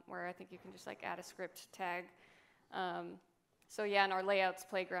where I think you can just like add a script tag. So yeah, in our layouts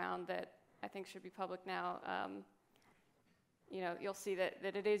playground that I think should be public now, you'll see that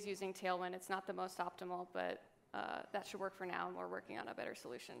it is using Tailwind. It's not the most optimal, but that should work for now, and we're working on a better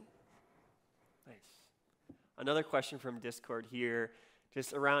solution. Nice. Another question from Discord here,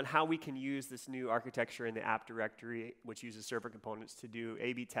 just around how we can use this new architecture in the app directory, which uses server components to do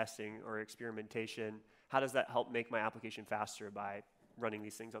A/B testing or experimentation. How does that help make my application faster by running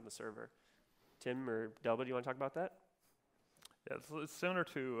these things on the server? Tim or Delba, do you want to talk about that? Yeah, it's similar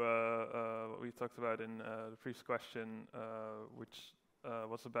to what we talked about in the previous question, which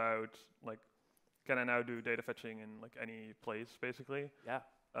was about like, can I now do data fetching in like any place, basically? Yeah.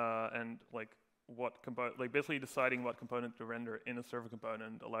 And like basically deciding what component to render in a server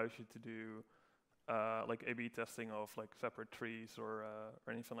component allows you to do like A/B testing of like separate trees or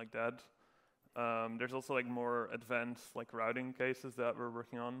anything like that. There's also like more advanced like routing cases that we're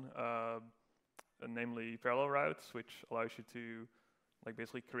working on, namely parallel routes, which allows you to like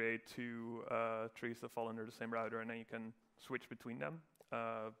basically create two trees that fall under the same router, and then you can switch between them.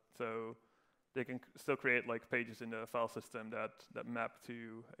 So they can still create like pages in the file system that map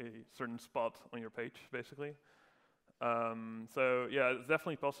to a certain spot on your page, basically. So yeah, it's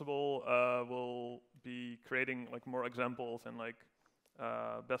definitely possible. We'll be creating like more examples and like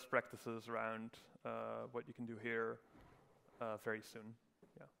best practices around what you can do here very soon.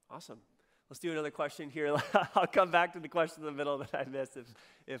 Yeah. Awesome. Let's do another question here. I'll come back to the question in the middle that I missed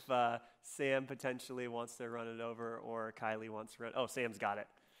if Sam potentially wants to run it over or Kylie wants to run. Oh, Sam's got it.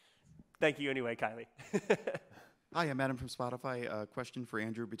 Thank you anyway, Kylie. Hi, I'm Adam from Spotify. A question for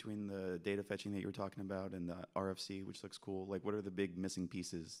Andrew between the data fetching that you were talking about and the RFC, which looks cool. Like, what are the big missing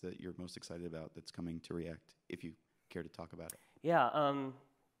pieces that you're most excited about that's coming to React, if you care to talk about it? Yeah,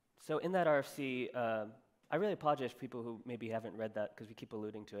 so in that RFC, I really apologize for people who maybe haven't read that because we keep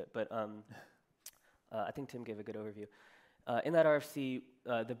alluding to it, but I think Tim gave a good overview. In that RFC,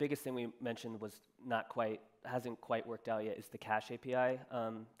 the biggest thing we mentioned hasn't quite worked out yet is the cache API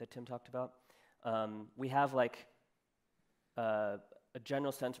that Tim talked about. We have like a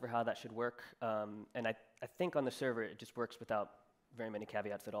general sense for how that should work, and I think on the server it just works without very many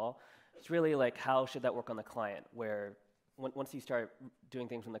caveats at all. It's really like how should that work on the client, where once you start doing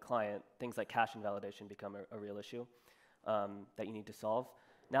things on the client, things like cache invalidation become a real issue that you need to solve.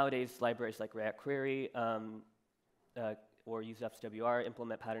 Nowadays, libraries like React Query or use FSWR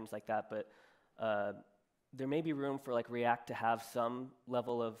implement patterns like that, but there may be room for like React to have some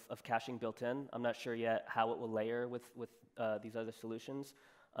level of caching built in. I'm not sure yet how it will layer with these other solutions,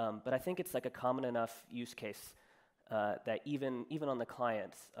 but I think it's like a common enough use case that even on the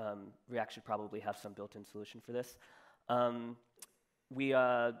client, React should probably have some built-in solution for this. I'm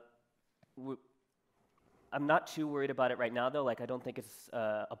not too worried about it right now, though. Like, I don't think it's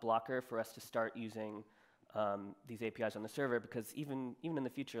a blocker for us to start using these APIs on the server, because even in the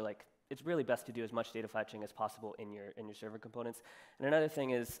future, like, it's really best to do as much data fetching as possible in your server components. And another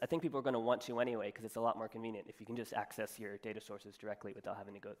thing is, I think people are going to want to anyway, because it's a lot more convenient if you can just access your data sources directly without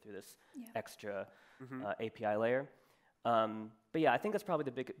having to go through this extra API layer. But yeah, I think that's probably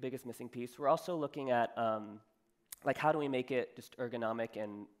the biggest missing piece. We're also looking at like, how do we make it just ergonomic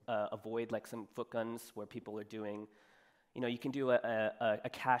and avoid like some foot guns where people are doing, you can do a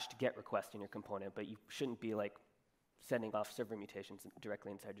cached GET request in your component, but you shouldn't be like sending off server mutations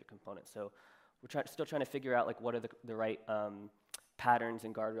directly inside your component. So we're still trying to figure out like what are the right patterns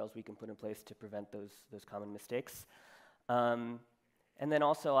and guardrails we can put in place to prevent those common mistakes. And then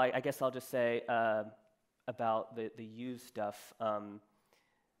also, I guess I'll just say about the use stuff.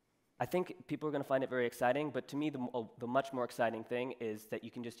 I think people are going to find it very exciting, but to me, the much more exciting thing is that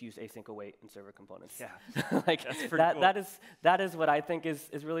you can just use async await in server components. Yeah, like that's pretty cool. That is what I think is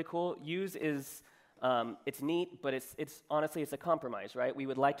really cool. Use is it's neat, but it's honestly it's a compromise, right? We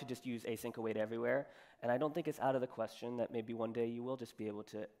would like to just use async await everywhere, and I don't think it's out of the question that maybe one day you will just be able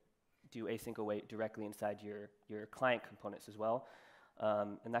to do async await directly inside your client components as well,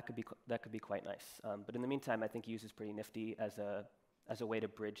 and that could be quite nice. But in the meantime, I think use is pretty nifty as a way to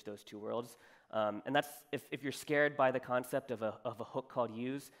bridge those two worlds. And that's, if you're scared by the concept of a hook called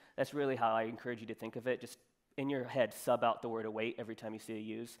use, that's really how I encourage you to think of it. Just in your head, sub out the word await every time you see a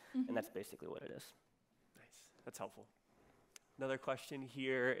use, and that's basically what it is. Nice, that's helpful. Another question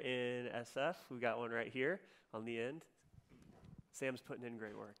here in SF. We got one right here on the end. Sam's putting in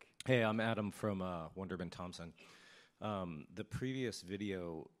great work. Hey, I'm Adam from Wonderman Thompson. The previous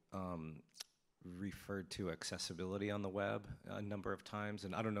video referred to accessibility on the web a number of times,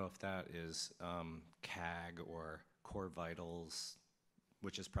 and I don't know if that is CAG or Core Vitals,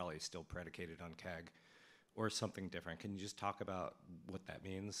 which is probably still predicated on CAG, or something different. Can you just talk about what that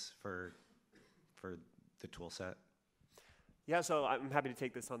means for the tool set? Yeah, so I'm happy to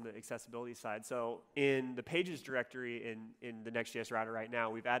take this on the accessibility side. So in the Pages directory in the Next.js router right now,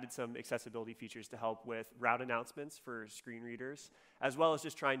 we've added some accessibility features to help with route announcements for screen readers, as well as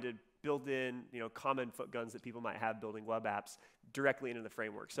just trying to build in common foot guns that people might have building web apps directly into the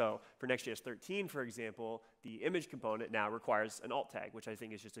framework. So for Next.js 13, for example, the image component now requires an alt tag, which I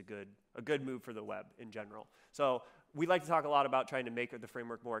think is just a good move for the web in general. So we like to talk a lot about trying to make the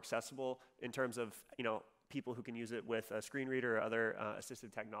framework more accessible in terms of people who can use it with a screen reader or other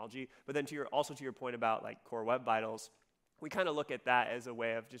assistive technology. But then also to your point about like Core Web Vitals, we kind of look at that as a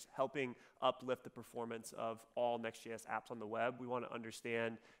way of just helping uplift the performance of all Next.js apps on the web. We want to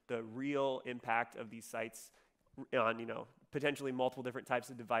understand the real impact of these sites on potentially multiple different types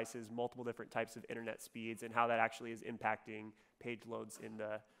of devices, multiple different types of internet speeds, and how that actually is impacting page loads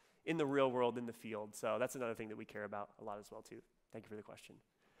in the real world, in the field. So that's another thing that we care about a lot as well too. Thank you for the question.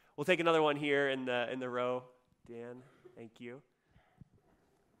 We'll take another one here in the row. Dan, thank you.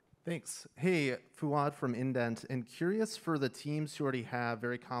 Thanks. Hey, Fuad from Indent, and curious for the teams who already have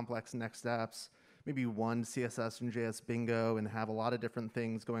very complex Next apps, maybe one CSS and JS bingo, and have a lot of different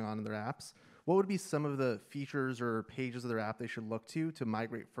things going on in their apps. What would be some of the features or pages of their app they should look to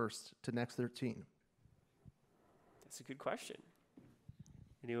migrate first to Next 13? That's a good question.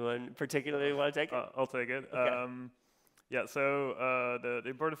 Anyone particularly want to take it? I'll take it. Okay. Yeah, so the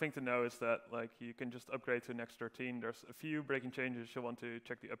important thing to know is that you can just upgrade to Next 13. There's a few breaking changes. You'll want to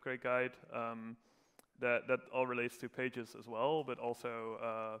check the upgrade guide. That all relates to Pages as well, but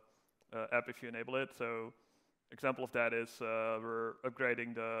also app if you enable it. So example of that is we're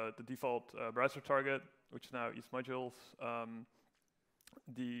upgrading the default browser target, which now uses modules.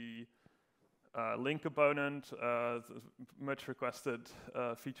 The link component, much requested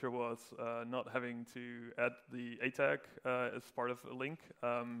feature was not having to add the A tag as part of a link.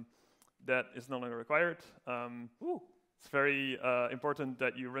 That is no longer required. It's very important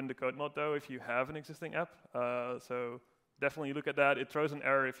that you run the code mod though if you have an existing app. So definitely look at that. It throws an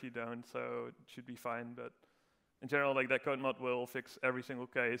error if you don't, so it should be fine. But in general, that code mod will fix every single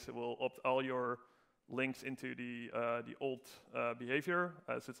case. It will opt all your links into the old behavior,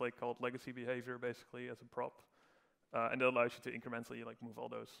 as it's called legacy behavior, basically as a prop, and that allows you to incrementally move all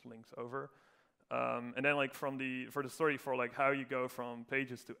those links over. And then for the story for how you go from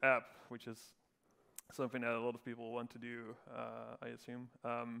Pages to app, which is something that a lot of people want to do, I assume.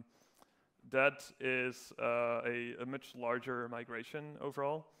 That is a much larger migration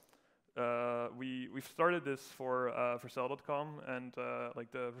overall. We've started this for Vercel.com and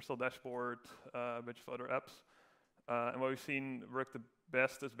the Vercel dashboard, a bunch of other apps. And what we've seen work the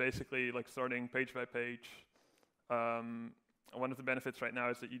best is basically starting page by page. One of the benefits right now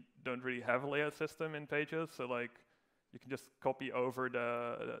is that you don't really have a layout system in Pages, so you can just copy over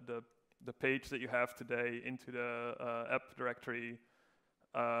the page that you have today into the app directory.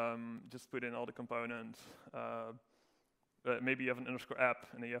 Just put in all the components. Maybe you have an underscore app,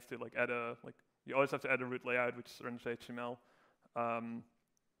 and then you have to add you always have to add a root layout, which runs HTML, and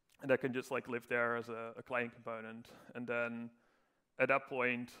that can just live there as a client component. And then at that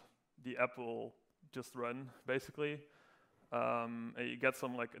point, the app will just run basically. And you get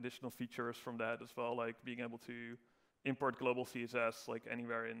some additional features from that as well, like being able to import global CSS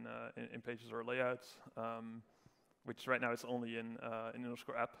anywhere in Pages or layouts, which right now is only in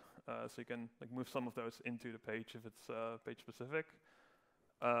underscore app. So you can move some of those into the page if it's page specific.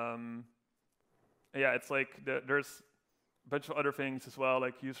 Yeah, it's there's a bunch of other things as well,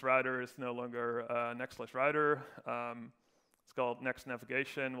 use router is no longer next/router. It's called next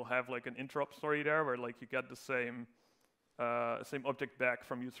navigation. We'll have an interrupt story there where you get the same object back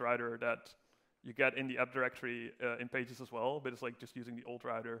from use router that you get in the app directory in Pages as well, but it's just using the old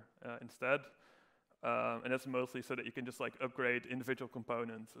router instead. And that's mostly so that you can just upgrade individual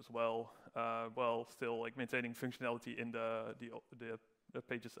components as well, while still maintaining functionality in the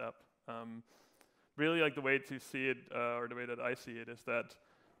Pages app. Really, the way to see it, or the way that I see it, is that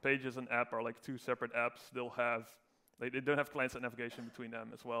Pages and app are two separate apps. They don't have client-side navigation between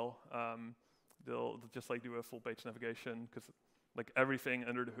them as well. They'll just do a full page navigation because everything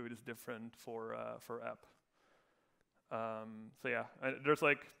under the hood is different for app. So yeah, there's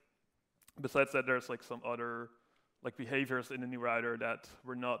besides that, there's some other behaviors in the new router that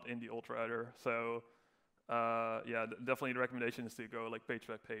were not in the old router. So yeah, definitely the recommendation is to go page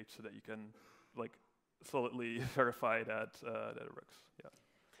by page so that you can solidly verify that it works. Yeah.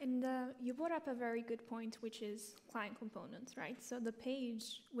 And you brought up a very good point, which is client components, right? So the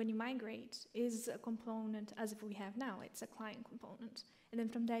page, when you migrate, is a component as if we have now. It's a client component. And then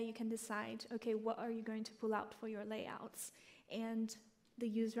from there, you can decide, okay, what are you going to pull out for your layouts? And the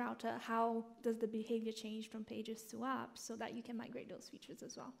use router, how does the behavior change from pages to apps so that you can migrate those features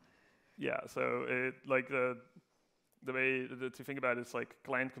as well? Yeah, so it like the way to think about it is like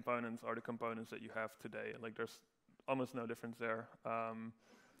client components are the components that you have today. Like there's almost no difference there.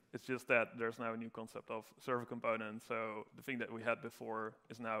 It's just that there's now a new concept of server components. So the thing that we had before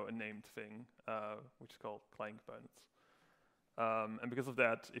is now a named thing, which is called client components. And because of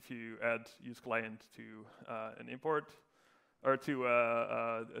that, if you add use client to an import or to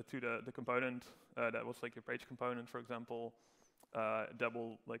the component that was like your page component, for example, that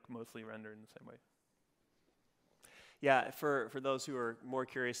will like mostly render in the same way. Yeah, for those who are more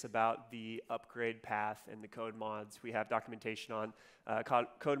curious about the upgrade path and the code mods, we have documentation on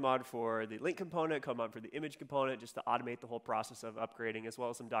code mod for the link component, code mod for the image component, just to automate the whole process of upgrading, as well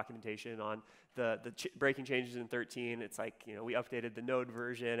as some documentation on the breaking changes in 13. It's like, you know, we updated the Node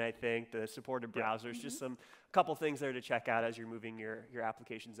version, I think, the supported browsers, just a couple things there to check out as you're moving your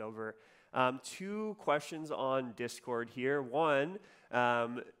applications over. 2 questions on Discord here. One,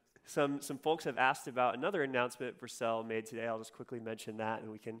 some folks have asked about another announcement Vercel made today. I'll just quickly mention that,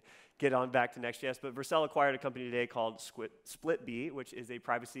 and we can get on back to Next.js. But Vercel acquired a company today called SplitBee, which is a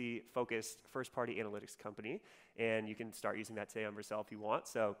privacy-focused first-party analytics company. And you can start using that today on Vercel if you want.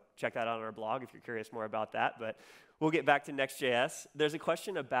 So check that out on our blog if you're curious more about that. But we'll get back to Next.js. There's a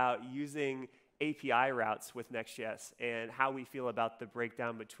question about using API routes with Next.js and how we feel about the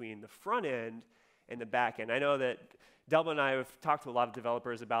breakdown between the front end and the back end. I know that Delbin and I have talked to a lot of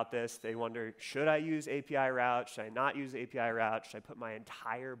developers about this. They wonder, should I use API route? Should I not use API route? Should I put my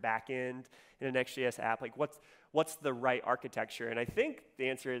entire backend in a Next.js app? Like, what's the right architecture? And I think the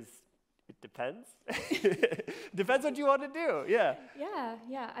answer is, it depends. Depends what you want to do, yeah.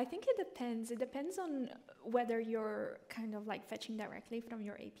 Yeah, I think it depends. It depends on whether you're kind of like fetching directly from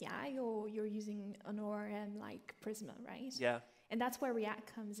your API or you're using an ORM like Prisma, right? Yeah. And that's where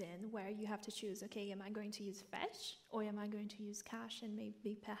React comes in, where you have to choose, okay, am I going to use fetch or am I going to use cache and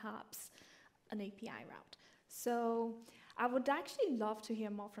maybe perhaps an API route? So I would actually love to hear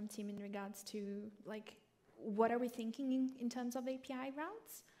more from Tim in regards to like, what are we thinking in terms of API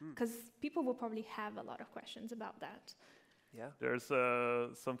routes? Because people will probably have a lot of questions about that. Yeah. There's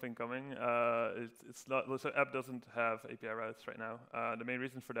something coming. It's not, so app doesn't have API routes right now. The main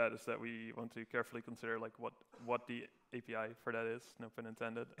reason for that is that we want to carefully consider like what the API for that is, no pun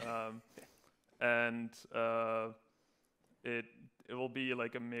intended. And it will be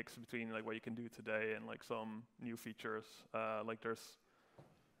like a mix between like what you can do today and like some new features. Like there's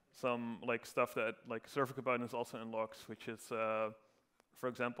some like stuff that like server components also unlocks, which is, for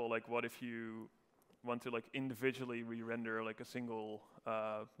example, like what if you want to like individually re-render like a single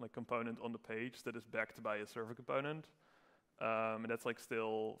like component on the page that is backed by a server component. And that's like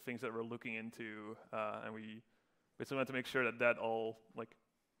still things that we're looking into, and we basically want to make sure that that all like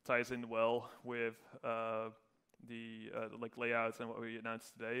ties in well with the like layouts and what we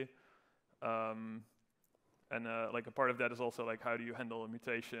announced today. And like a part of that is also like how do you handle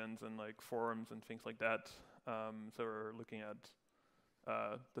mutations and like forms and things like that. So we're looking at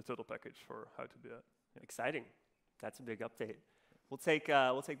the total package for how to do that. Yeah. Exciting. That's a big update. We'll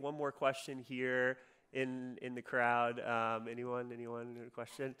take one more question here in the crowd. Anyone a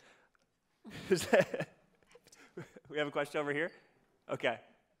question? We have a question over here? Okay,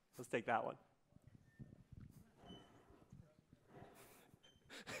 let's take that one.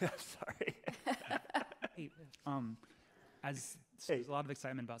 I'm sorry. There's a lot of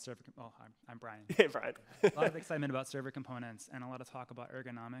excitement about server. I'm Brian. Hey, Brian. A lot of excitement about server components and a lot of talk about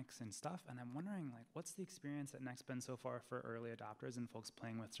ergonomics and stuff. And I'm wondering, like, what's the experience at Next been so far for early adopters and folks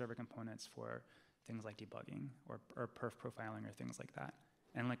playing with server components for things like debugging or perf profiling or things like that?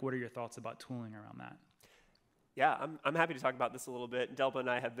 And like, what are your thoughts about tooling around that? Yeah, I'm happy to talk about this a little bit. Delbin and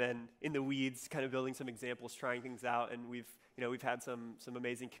I have been in the weeds, kind of building some examples, trying things out, and we've had some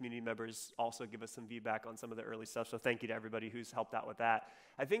amazing community members also give us some feedback on some of the early stuff. So thank you to everybody who's helped out with that.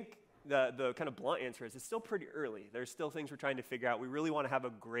 I think the kind of blunt answer is it's still pretty early. There's still things we're trying to figure out. We really want to have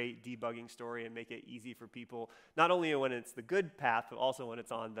a great debugging story and make it easy for people, not only when it's the good path, but also when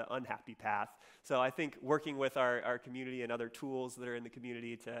it's on the unhappy path. So I think working with our community and other tools that are in the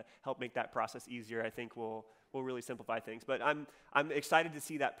community to help make that process easier, I think will really simplify things. But I'm excited to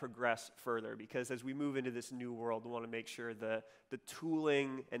see that progress further, because as we move into this new world, we want to make sure the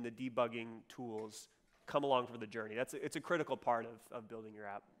tooling and the debugging tools come along for the journey. It's a critical part of building your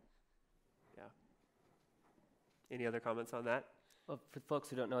app. Yeah. Any other comments on that? Well, for folks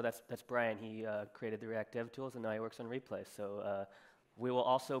who don't know, that's Brian. He created the React Dev Tools, and now he works on Replay. So We will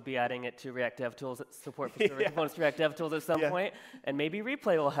also be adding it to React DevTools, support for server components to React DevTools at some point, and maybe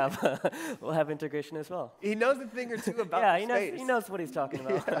Replay will have integration as well. He knows a thing or two about yeah, space. he knows what he's talking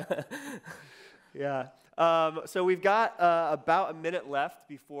about. Yeah. So we've got about a minute left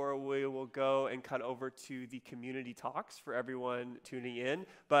before we will go and cut over to the community talks for everyone tuning in.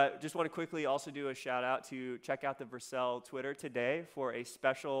 But just want to quickly also do a shout out to check out the Vercel Twitter today for a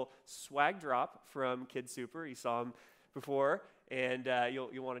special swag drop from Kid Super. You saw him before, and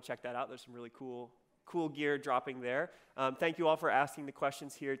you'll want to check that out. There's some really cool gear dropping there. Thank you all for asking the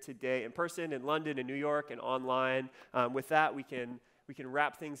questions here today in person, in London, in New York, and online. With that, we can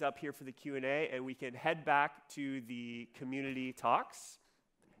wrap things up here for the Q&A, and we can head back to the community talks.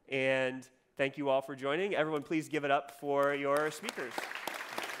 And thank you all for joining. Everyone, please give it up for your speakers.